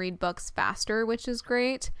pace and read books faster, which is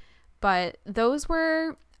great. But those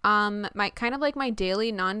were my kind of like my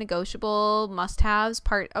daily non-negotiable must-haves,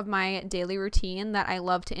 part of my daily routine that I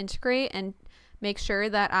love to integrate and make sure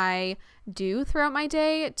that I do throughout my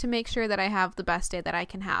day to make sure that I have the best day that I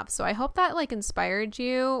can have. So I hope that like inspired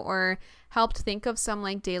you or helped think of some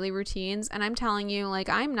like daily routines. And I'm telling you, like,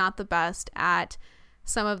 I'm not the best at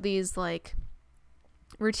some of these like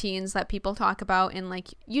routines that people talk about in like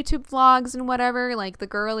YouTube vlogs and whatever, like the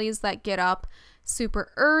girlies that get up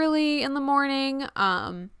super early in the morning.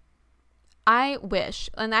 I wish,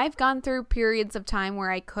 and I've gone through periods of time where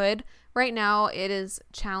I could. Right now it is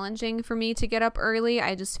challenging for me to get up early.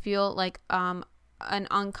 I just feel like an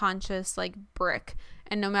unconscious like brick,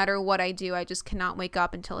 and no matter what I do, I just cannot wake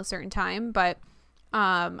up until a certain time. But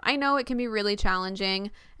I know it can be really challenging,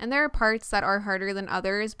 and there are parts that are harder than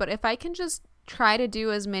others, but if I can just try to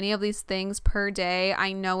do as many of these things per day,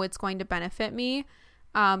 I know it's going to benefit me.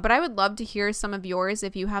 But I would love to hear some of yours.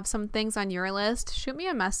 If you have some things on your list, shoot me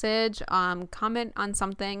a message, comment on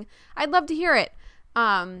something. I'd love to hear it.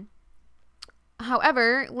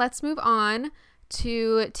 However, let's move on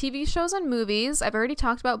to TV shows and movies. I've already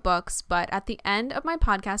talked about books, but at the end of my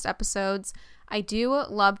podcast episodes, I do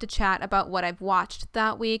love to chat about what I've watched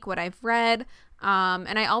that week, what I've read.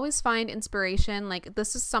 And I always find inspiration. Like,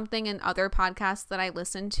 this is something in other podcasts that I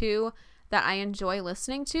listen to that I enjoy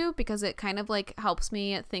listening to because it kind of like helps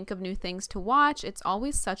me think of new things to watch. It's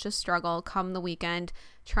always such a struggle come the weekend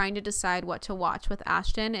trying to decide what to watch with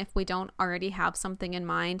Ashton if we don't already have something in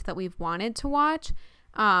mind that we've wanted to watch.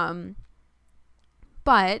 But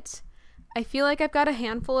I feel like I've got a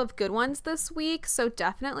handful of good ones this week, so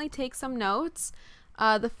definitely take some notes.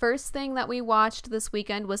 The first thing that we watched this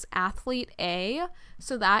weekend was Athlete A.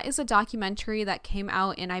 So that is a documentary that came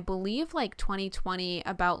out in, I believe, like 2020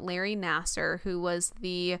 about Larry Nassar, who was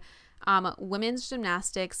the women's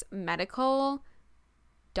gymnastics medical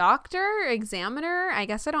doctor, examiner. I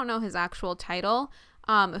guess I don't know his actual title,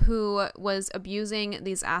 who was abusing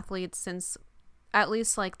these athletes since at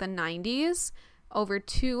least like the 90s. Over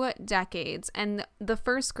 2 decades. And the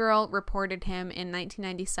first girl reported him in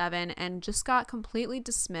 1997 and just got completely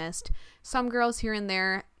dismissed. Some girls here and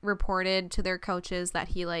there reported to their coaches that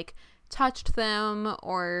he like touched them,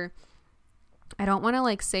 or I don't want to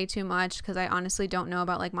like say too much because I honestly don't know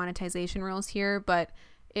about like monetization rules here, but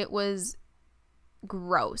it was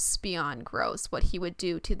gross, beyond gross, what he would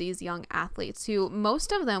do to these young athletes, who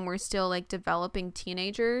most of them were still like developing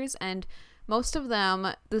teenagers, and most of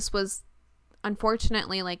them, this was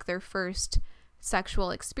unfortunately like their first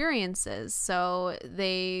sexual experiences, so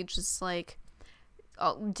they just like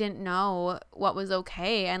didn't know what was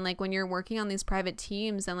okay. And like when you're working on these private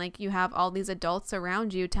teams and like you have all these adults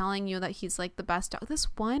around you telling you that he's like the best this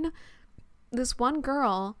one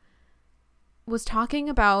girl was talking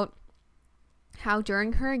about how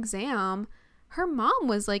during her exam her mom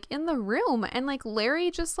was like in the room, and like Larry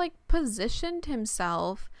just like positioned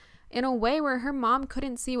himself in a way where her mom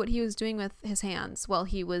couldn't see what he was doing with his hands while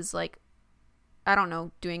he was like, I don't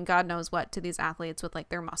know, doing God knows what to these athletes with like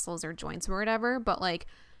their muscles or joints or whatever. But like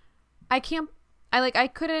I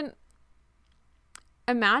couldn't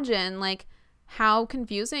imagine like how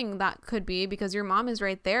confusing that could be, because your mom is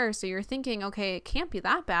right there, so you're thinking, okay, it can't be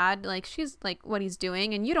that bad, like she's like what he's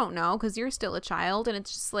doing, and you don't know because you're still a child. And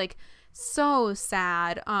it's just like so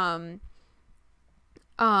sad. And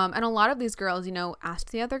a lot of these girls, you know,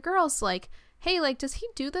 asked the other girls like, hey, like, does he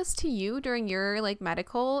do this to you during your like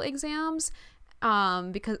medical exams?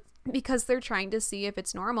 Because they're trying to see if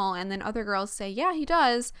it's normal. And then other girls say, yeah, he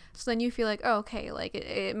does. So then you feel like, oh, okay, like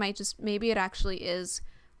it might just, maybe it actually is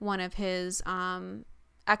one of his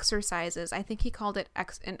exercises. I think he called it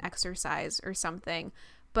an exercise or something.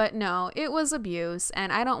 But no, it was abuse.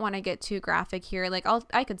 And I don't want to get too graphic here. Like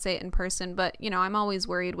I could say it in person, but you know, I'm always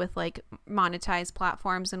worried with like monetized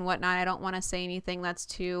platforms and whatnot. I don't want to say anything that's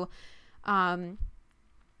too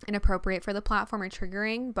inappropriate for the platform or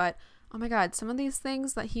triggering. But oh my God, some of these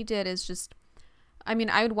things that he did is just, I mean,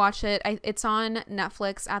 I would watch it. It's on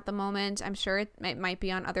Netflix at the moment. I'm sure it might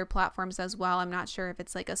be on other platforms as well. I'm not sure if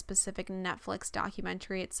it's like a specific Netflix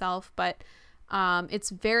documentary itself, but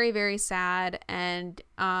it's very, very sad. And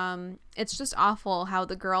it's just awful how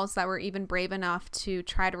the girls that were even brave enough to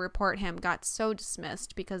try to report him got so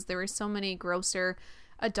dismissed, because there were so many grosser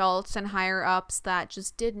adults and higher ups that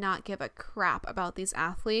just did not give a crap about these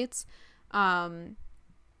athletes. And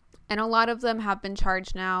a lot of them have been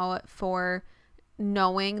charged now for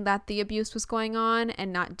knowing that the abuse was going on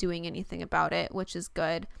and not doing anything about it, which is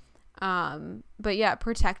good. But yeah,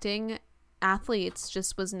 protecting athletes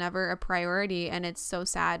just was never a priority, and it's so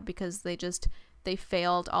sad because they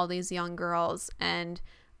failed all these young girls. And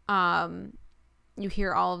you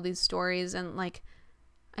hear all of these stories, and like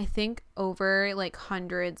I think over like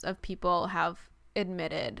hundreds of people have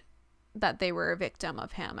admitted that they were a victim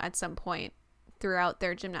of him at some point throughout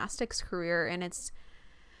their gymnastics career. And it's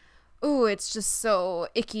just so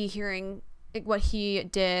icky hearing what he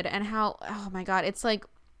did and how, oh my God, it's like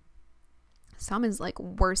some is like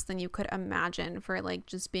worse than you could imagine for like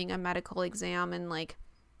just being a medical exam. And like,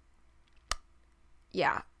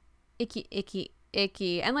 yeah, icky.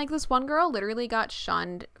 And like this one girl literally got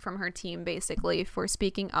shunned from her team basically for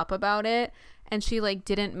speaking up about it, and she like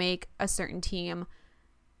didn't make a certain team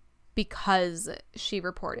because she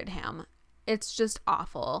reported him. It's just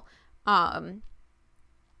awful.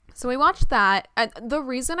 So we watched that. The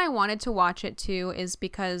reason I wanted to watch it too is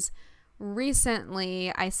because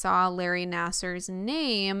recently I saw Larry Nassar's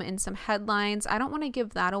name in some headlines. I don't want to give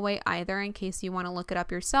that away either, in case you want to look it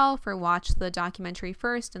up yourself or watch the documentary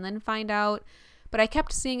first and then find out. But I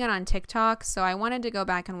kept seeing it on TikTok, so I wanted to go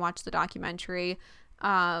back and watch the documentary.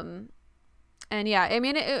 And yeah, I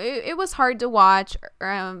mean, it was hard to watch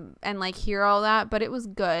and like hear all that, but it was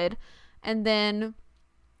good. And then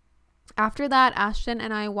after that, Ashton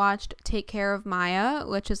and I watched Take Care of Maya,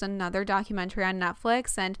 which is another documentary on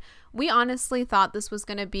Netflix. And we honestly thought this was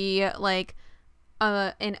going to be like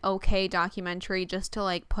an okay documentary just to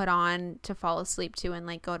like put on to fall asleep to and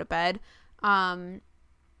like go to bed.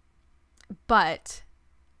 But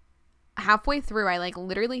halfway through, I like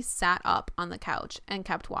literally sat up on the couch and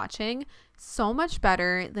kept watching. So much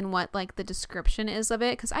better than what like the description is of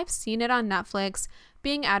it, because I've seen it on Netflix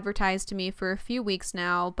being advertised to me for a few weeks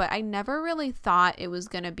now, but I never really thought it was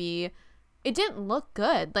gonna be, it didn't look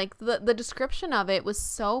good. Like the description of it was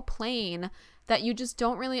so plain that you just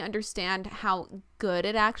don't really understand how good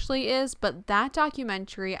it actually is. But that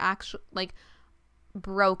documentary actually like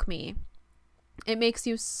broke me. It makes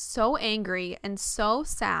you so angry and so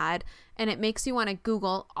sad, and it makes you want to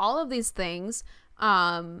Google all of these things.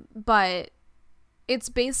 But it's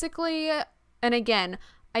basically, and again,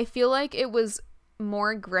 I feel like it was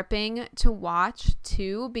more gripping to watch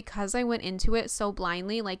too, because I went into it so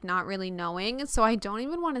blindly, like not really knowing. So I don't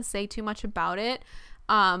even want to say too much about it.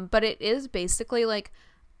 But it is basically like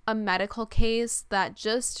a medical case that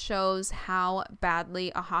just shows how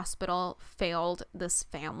badly a hospital failed this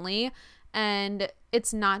family. And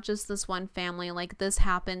it's not just this one family. Like, this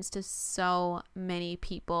happens to so many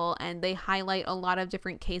people, and they highlight a lot of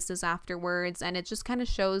different cases afterwards. And it just kind of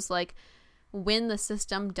shows like when the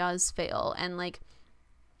system does fail, and like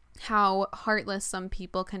how heartless some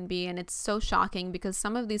people can be. And it's so shocking because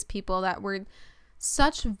some of these people that were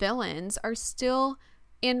such villains are still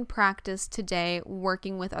in practice today,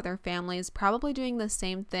 working with other families, probably doing the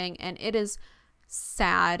same thing. And it is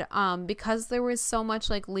sad, because there was so much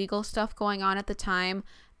like legal stuff going on at the time.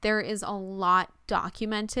 There is a lot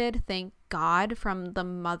documented, thank God, from the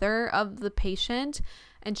mother of the patient,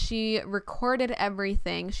 and she recorded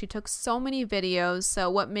everything. She took so many videos. So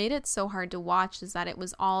what made it so hard to watch is that it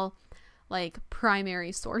was all like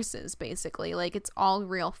primary sources, basically. Like, it's all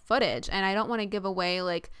real footage. And I don't want to give away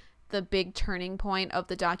like the big turning point of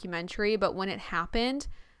the documentary, but when it happened,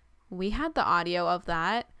 we had the audio of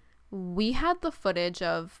that. We had the footage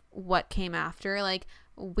of what came after. Like,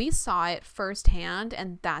 we saw it firsthand,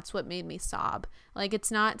 and that's what made me sob. Like,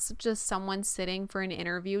 it's not just someone sitting for an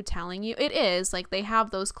interview telling you. It is like they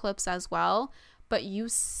have those clips as well, but you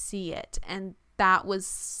see it, and that was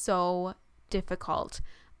so difficult.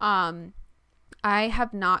 I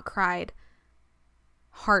have not cried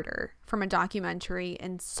harder from a documentary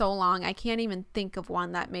in so long. I can't even think of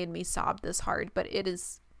one that made me sob this hard, but it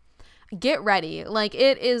is, get ready. Like,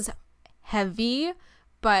 it is heavy,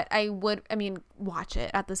 but watch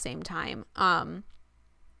it at the same time.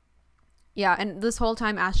 Yeah, and this whole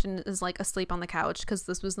time Ashton is like asleep on the couch because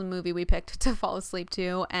this was the movie we picked to fall asleep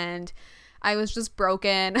to, and I was just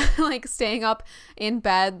broken, like staying up in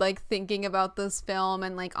bed, like thinking about this film,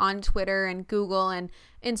 and like on Twitter and Google and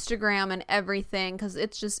Instagram and everything, because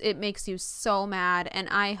it makes you so mad. And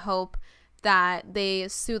I hope that they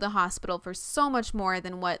sue the hospital for so much more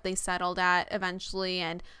than what they settled at eventually.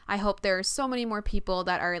 And I hope there are so many more people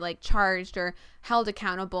that are like charged or held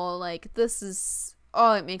accountable. Like, this is,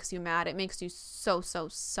 oh, it makes you mad. It makes you so, so,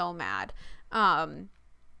 so mad.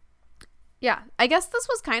 Yeah, I guess this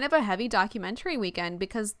was kind of a heavy documentary weekend,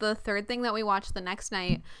 because the third thing that we watched the next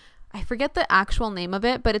night, I forget the actual name of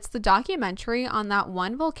it, but it's the documentary on that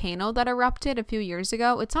one volcano that erupted a few years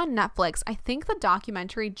ago. It's on Netflix. I think the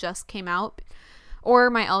documentary just came out, or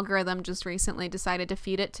my algorithm just recently decided to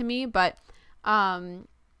feed it to me, but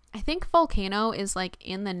I think volcano is like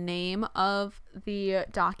in the name of the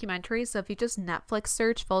documentary. So if you just Netflix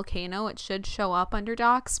search volcano, it should show up under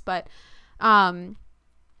docs. But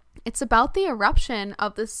it's about the eruption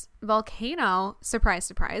of this volcano, surprise,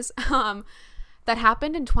 surprise, that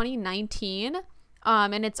happened in 2019.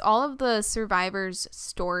 And it's all of the survivors'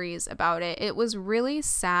 stories about it. It was really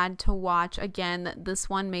sad to watch. Again, this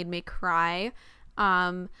one made me cry.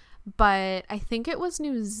 But I think it was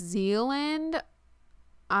New Zealand.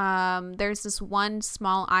 There's this one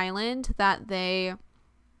small island that they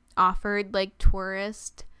offered like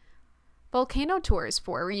tourist volcano tours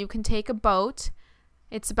for, where you can take a boat.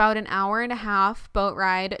 It's about an hour and a half boat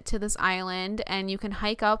ride to this island, and you can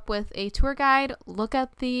hike up with a tour guide, look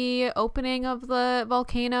at the opening of the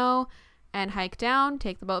volcano, and hike down,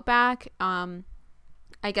 take the boat back.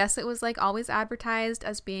 I guess it was like always advertised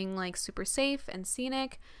as being like super safe and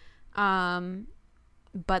scenic.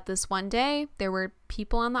 But this one day, there were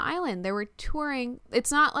people on the island. They were touring.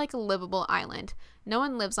 It's not like a livable island. No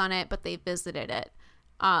one lives on it, but they visited it.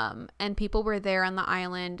 And people were there on the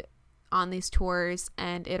island on these tours,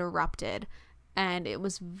 and it erupted. And it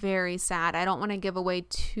was very sad. I don't want to give away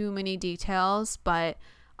too many details, but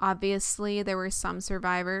obviously there were some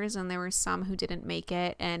survivors and there were some who didn't make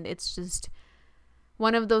it. And it's just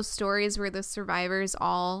one of those stories where the survivors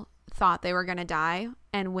all thought they were going to die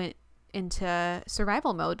and went into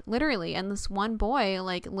survival mode, literally. And this one boy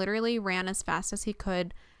like literally ran as fast as he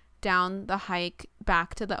could down the hike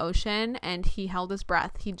back to the ocean, and he held his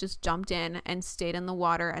breath. He just jumped in and stayed in the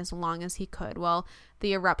water as long as he could while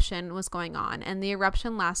the eruption was going on. And the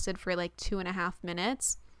eruption lasted for like 2.5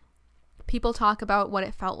 minutes. People talk about what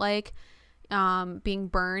it felt like being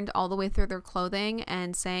burned all the way through their clothing,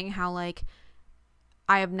 and saying how like,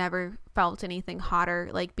 I have never felt anything hotter,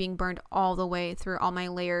 like being burned all the way through all my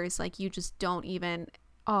layers. Like, you just don't even,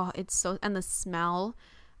 oh, it's so, and the smell,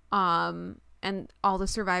 and all the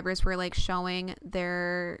survivors were like showing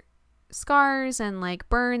their scars and like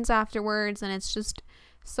burns afterwards. And it's just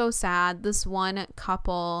so sad. This one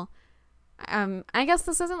couple, I guess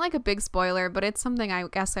this isn't like a big spoiler, but it's something I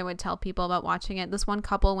guess I would tell people about watching it. This one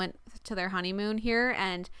couple went to their honeymoon here,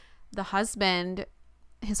 and the husband,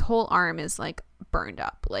 his whole arm is like burned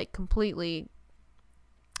up, like completely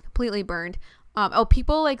burned.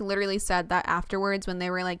 People like literally said that afterwards, when they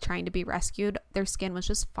were like trying to be rescued, their skin was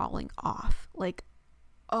just falling off. Like,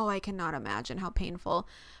 oh, I cannot imagine how painful.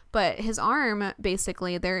 But his arm,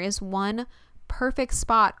 basically, there is one perfect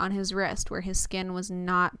spot on his wrist where his skin was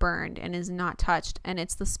not burned and is not touched, and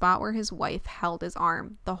it's the spot where his wife held his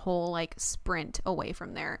arm the whole like sprint away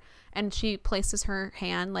from there, and she places her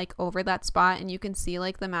hand like over that spot, and you can see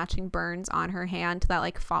like the matching burns on her hand that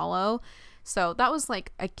like follow. So that was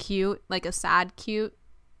like a cute, like a sad cute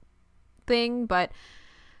thing, but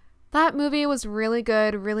that movie was really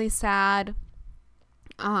good, really sad.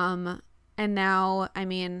 And now, I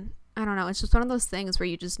mean, I don't know, it's just one of those things where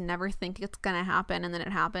you just never think it's gonna happen, and then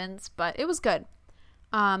it happens. But it was good.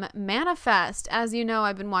 Manifest, as you know,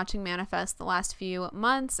 I've been watching Manifest the last few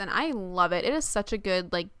months, and I love it. It is such a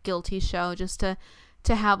good like guilty show just to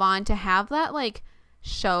have on, to have that like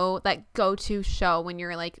show, that go-to show when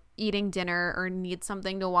you're like eating dinner or need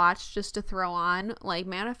something to watch just to throw on. Like,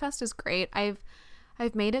 Manifest is great. I've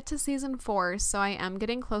made it to season 4, so I am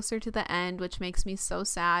getting closer to the end, which makes me so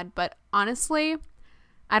sad. But honestly,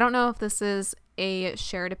 I don't know if this is a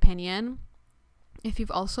shared opinion, if you've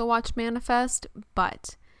also watched Manifest,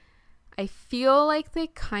 but I feel like they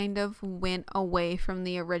kind of went away from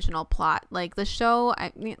the original plot. Like, the show,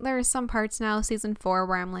 there are some parts now, season 4,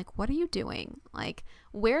 where I'm like, what are you doing? Like,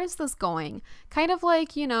 where is this going? Kind of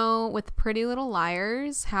like, you know, with Pretty Little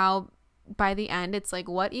Liars, how by the end it's like,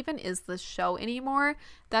 what even is this show anymore?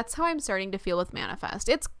 That's how I'm starting to feel with Manifest.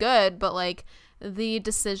 It's good, but like the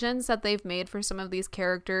decisions that they've made for some of these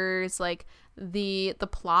characters, like the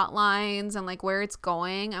plot lines and like where it's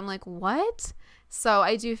going, I'm like, what? So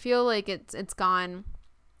I do feel like it's gone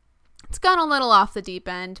a little off the deep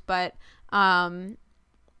end, but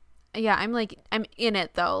yeah, I'm in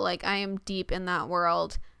it though. Like, I am deep in that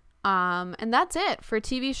world. And that's it for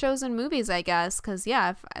TV shows and movies, I guess, because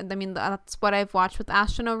yeah, that's what I've watched with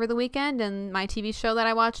Ashton over the weekend, and my TV show that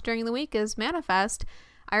I watched during the week is Manifest.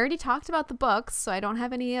 I already talked about the books, so I don't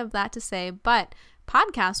have any of that to say, but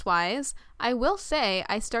podcast wise, I will say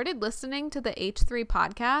I started listening to the H3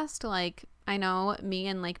 podcast. Like, I know me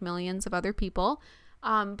and like millions of other people,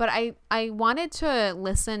 but I wanted to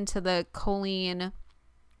listen to the Colleen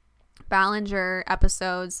Ballinger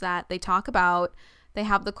episodes that they talk about. They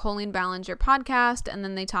have the Colleen Ballinger podcast, and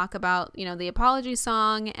then they talk about, you know, the apology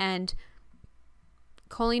song, and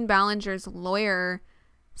Colleen Ballinger's lawyer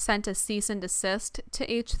sent a cease and desist to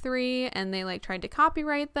H3, and they like tried to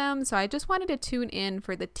copyright them. So I just wanted to tune in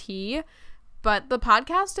for the tea, but the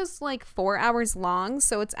podcast is like 4 hours long,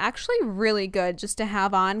 so it's actually really good just to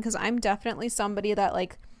have on, because I'm definitely somebody that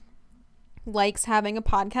like likes having a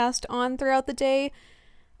podcast on throughout the day.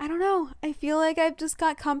 I don't know. I feel like I've just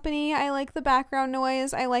got company. I like the background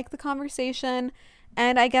noise. I like the conversation.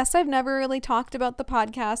 And I guess I've never really talked about the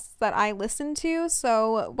podcasts that I listen to.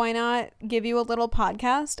 So why not give you a little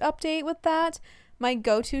podcast update with that? My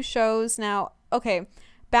go-to shows now. Okay.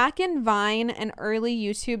 Back in Vine and early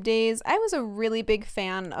YouTube days, I was a really big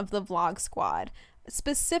fan of the Vlog Squad.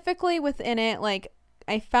 Specifically within it, like,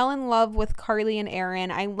 I fell in love with Carly and Aaron.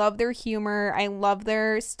 I love their humor. I love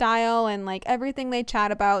their style and like everything they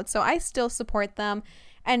chat about. So I still support them.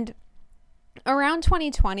 And around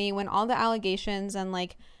 2020, when all the allegations and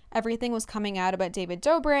like everything was coming out about David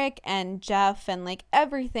Dobrik and Jeff and like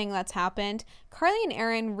everything that's happened, Carly and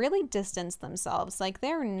Aaron really distanced themselves. Like,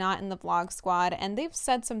 they're not in the Vlog Squad, and they've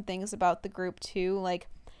said some things about the group too. Like,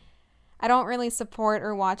 I don't really support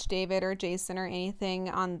or watch David or Jason or anything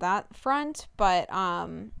on that front, but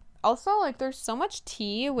also like there's so much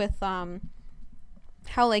tea with how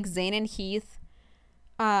like Zayn and Heath,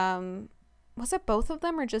 was it both of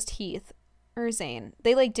them or just Heath or Zayn?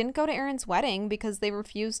 They like didn't go to Aaron's wedding because they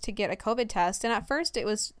refused to get a COVID test, and at first it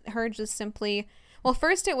was her just simply, well,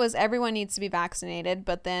 first it was everyone needs to be vaccinated,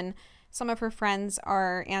 but then some of her friends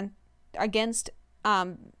are against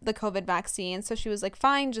the COVID vaccine, so she was like,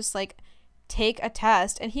 fine, just like take a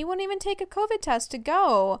test, and he wouldn't even take a COVID test to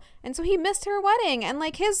go, and so he missed her wedding. And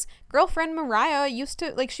like his girlfriend Mariah used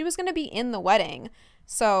to, like, she was going to be in the wedding.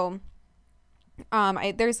 So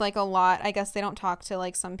there's like a lot, I guess they don't talk to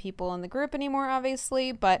like some people in the group anymore,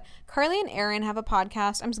 obviously, but Carly and Aaron have a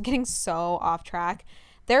podcast. I'm just getting so off track.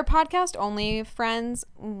 Their podcast Only Friends,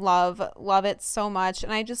 love it so much,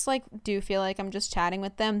 and I just like do feel like I'm just chatting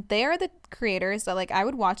with them. They are the creators that like I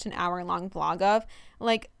would watch an hour-long vlog of,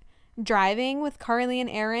 like driving with Carly and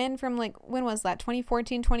Aaron from like, when was that,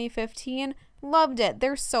 2014, 2015? Loved it.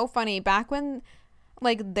 They're so funny. Back when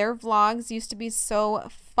like their vlogs used to be so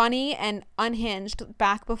funny and unhinged,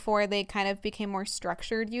 back before they kind of became more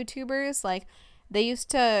structured YouTubers, like they used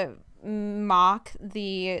to mock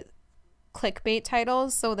the clickbait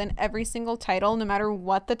titles, so then every single title, no matter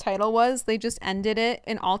what the title was, they just ended it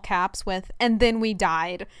in all caps with "and then we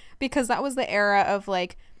died," because that was the era of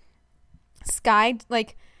like Sky,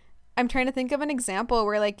 like I'm trying to think of an example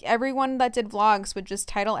where like everyone that did vlogs would just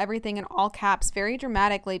title everything in all caps, very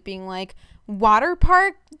dramatically, being like water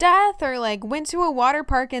park death or like went to a water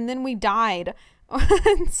park and then we died.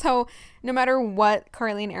 So no matter what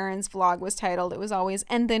Carly and Aaron's vlog was titled, it was always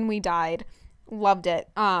and then we died. Loved it.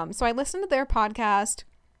 So I listened to their podcast,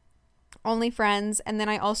 Only Friends, and then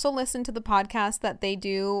I also listened to the podcast that they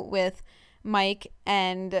do with Mike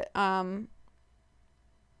and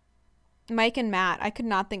Matt. I could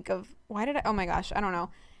not think of oh my gosh, I don't know.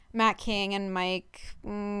 Matt King and Mike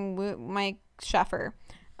Sheffer,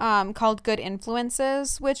 called Good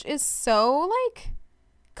Influences, which is so like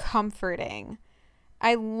comforting.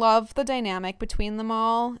 I love the dynamic between them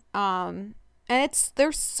all. And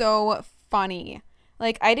they're so funny.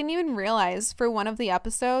 Like, I didn't even realize for one of the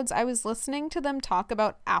episodes, I was listening to them talk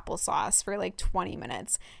about applesauce for like 20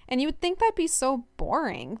 minutes. And you would think that'd be so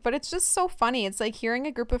boring, but it's just so funny. It's like hearing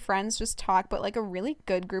a group of friends just talk, but like a really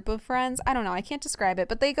good group of friends. I don't know. I can't describe it,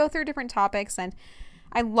 but they go through different topics and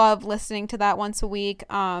I love listening to that once a week.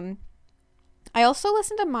 I also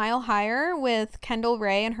listen to Mile Higher with Kendall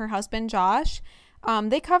Ray and her husband, Josh.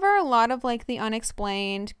 They cover a lot of like the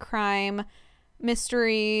unexplained crime,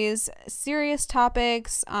 mysteries, serious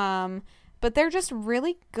topics, but they're just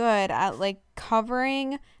really good at like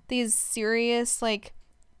covering these serious like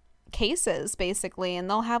cases basically, and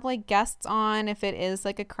they'll have like guests on if it is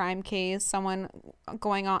like a crime case, someone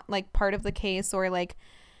going on like part of the case, or like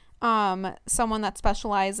someone that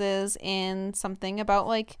specializes in something about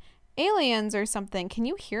like aliens or something. Can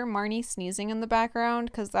you hear Marnie sneezing in the background?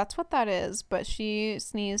 Because that's what that is, but she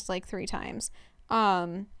sneezed like 3 times.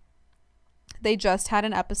 They just had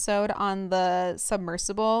an episode on the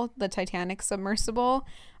submersible, the Titanic submersible.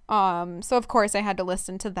 So of course I had to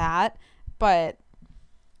listen to that, but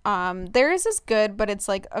theirs is good, but it's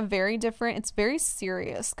like it's very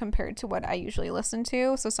serious compared to what I usually listen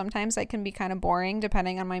to. So sometimes I can be kind of boring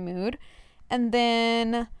depending on my mood. And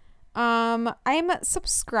then I'm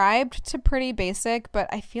subscribed to Pretty Basic, but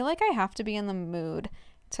I feel like I have to be in the mood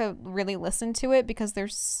to really listen to it because they're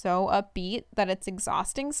so upbeat that it's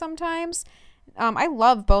exhausting sometimes. I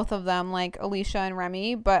love both of them, like Alicia and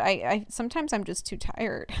Remy, but I sometimes I'm just too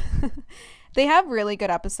tired. They have really good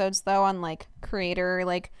episodes though on like creator,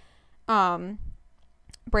 like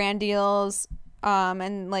brand deals,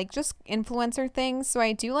 and like just influencer things. So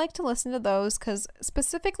I do like to listen to those because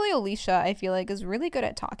specifically Alicia, I feel like, is really good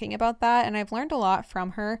at talking about that, and I've learned a lot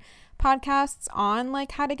from her podcasts on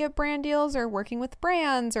like how to get brand deals or working with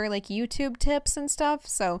brands or like YouTube tips and stuff.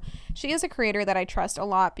 So she is a creator that I trust a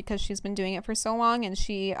lot because she's been doing it for so long, and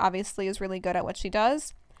she obviously is really good at what she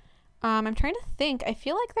does. I'm trying to think. I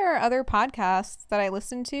feel like there are other podcasts that I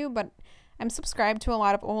listen to, but I'm subscribed to a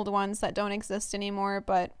lot of old ones that don't exist anymore.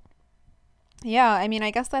 But yeah, I mean, I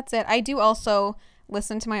guess that's it. I do also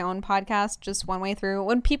listen to my own podcast just one way through.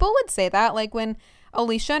 When people would say that, like when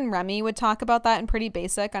Alicia and Remy would talk about that in Pretty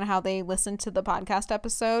Basic on how they listened to the podcast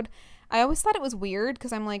episode, I always thought it was weird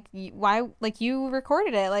because I'm like, why? Like, you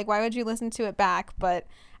recorded it. Like, why would you listen to it back? But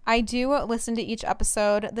I do listen to each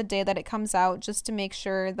episode the day that it comes out just to make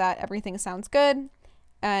sure that everything sounds good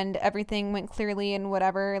and everything went clearly and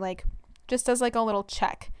whatever, like just as like a little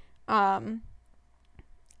check. And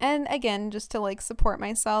again, just to like support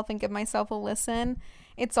myself and give myself a listen.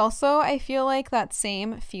 It's also, I feel like, that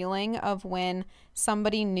same feeling of when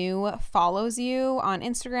somebody new follows you on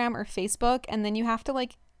Instagram or Facebook, and then you have to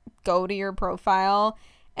like go to your profile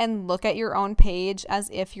and look at your own page as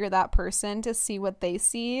if you're that person to see what they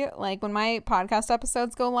see. Like when my podcast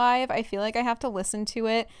episodes go live, I feel like I have to listen to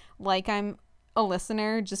it like I'm a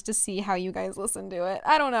listener just to see how you guys listen to it.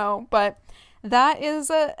 I don't know, but that is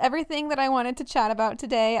everything that I wanted to chat about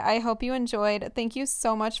today. I hope you enjoyed. Thank you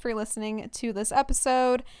so much for listening to this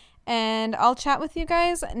episode, and I'll chat with you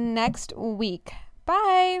guys next week.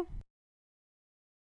 Bye!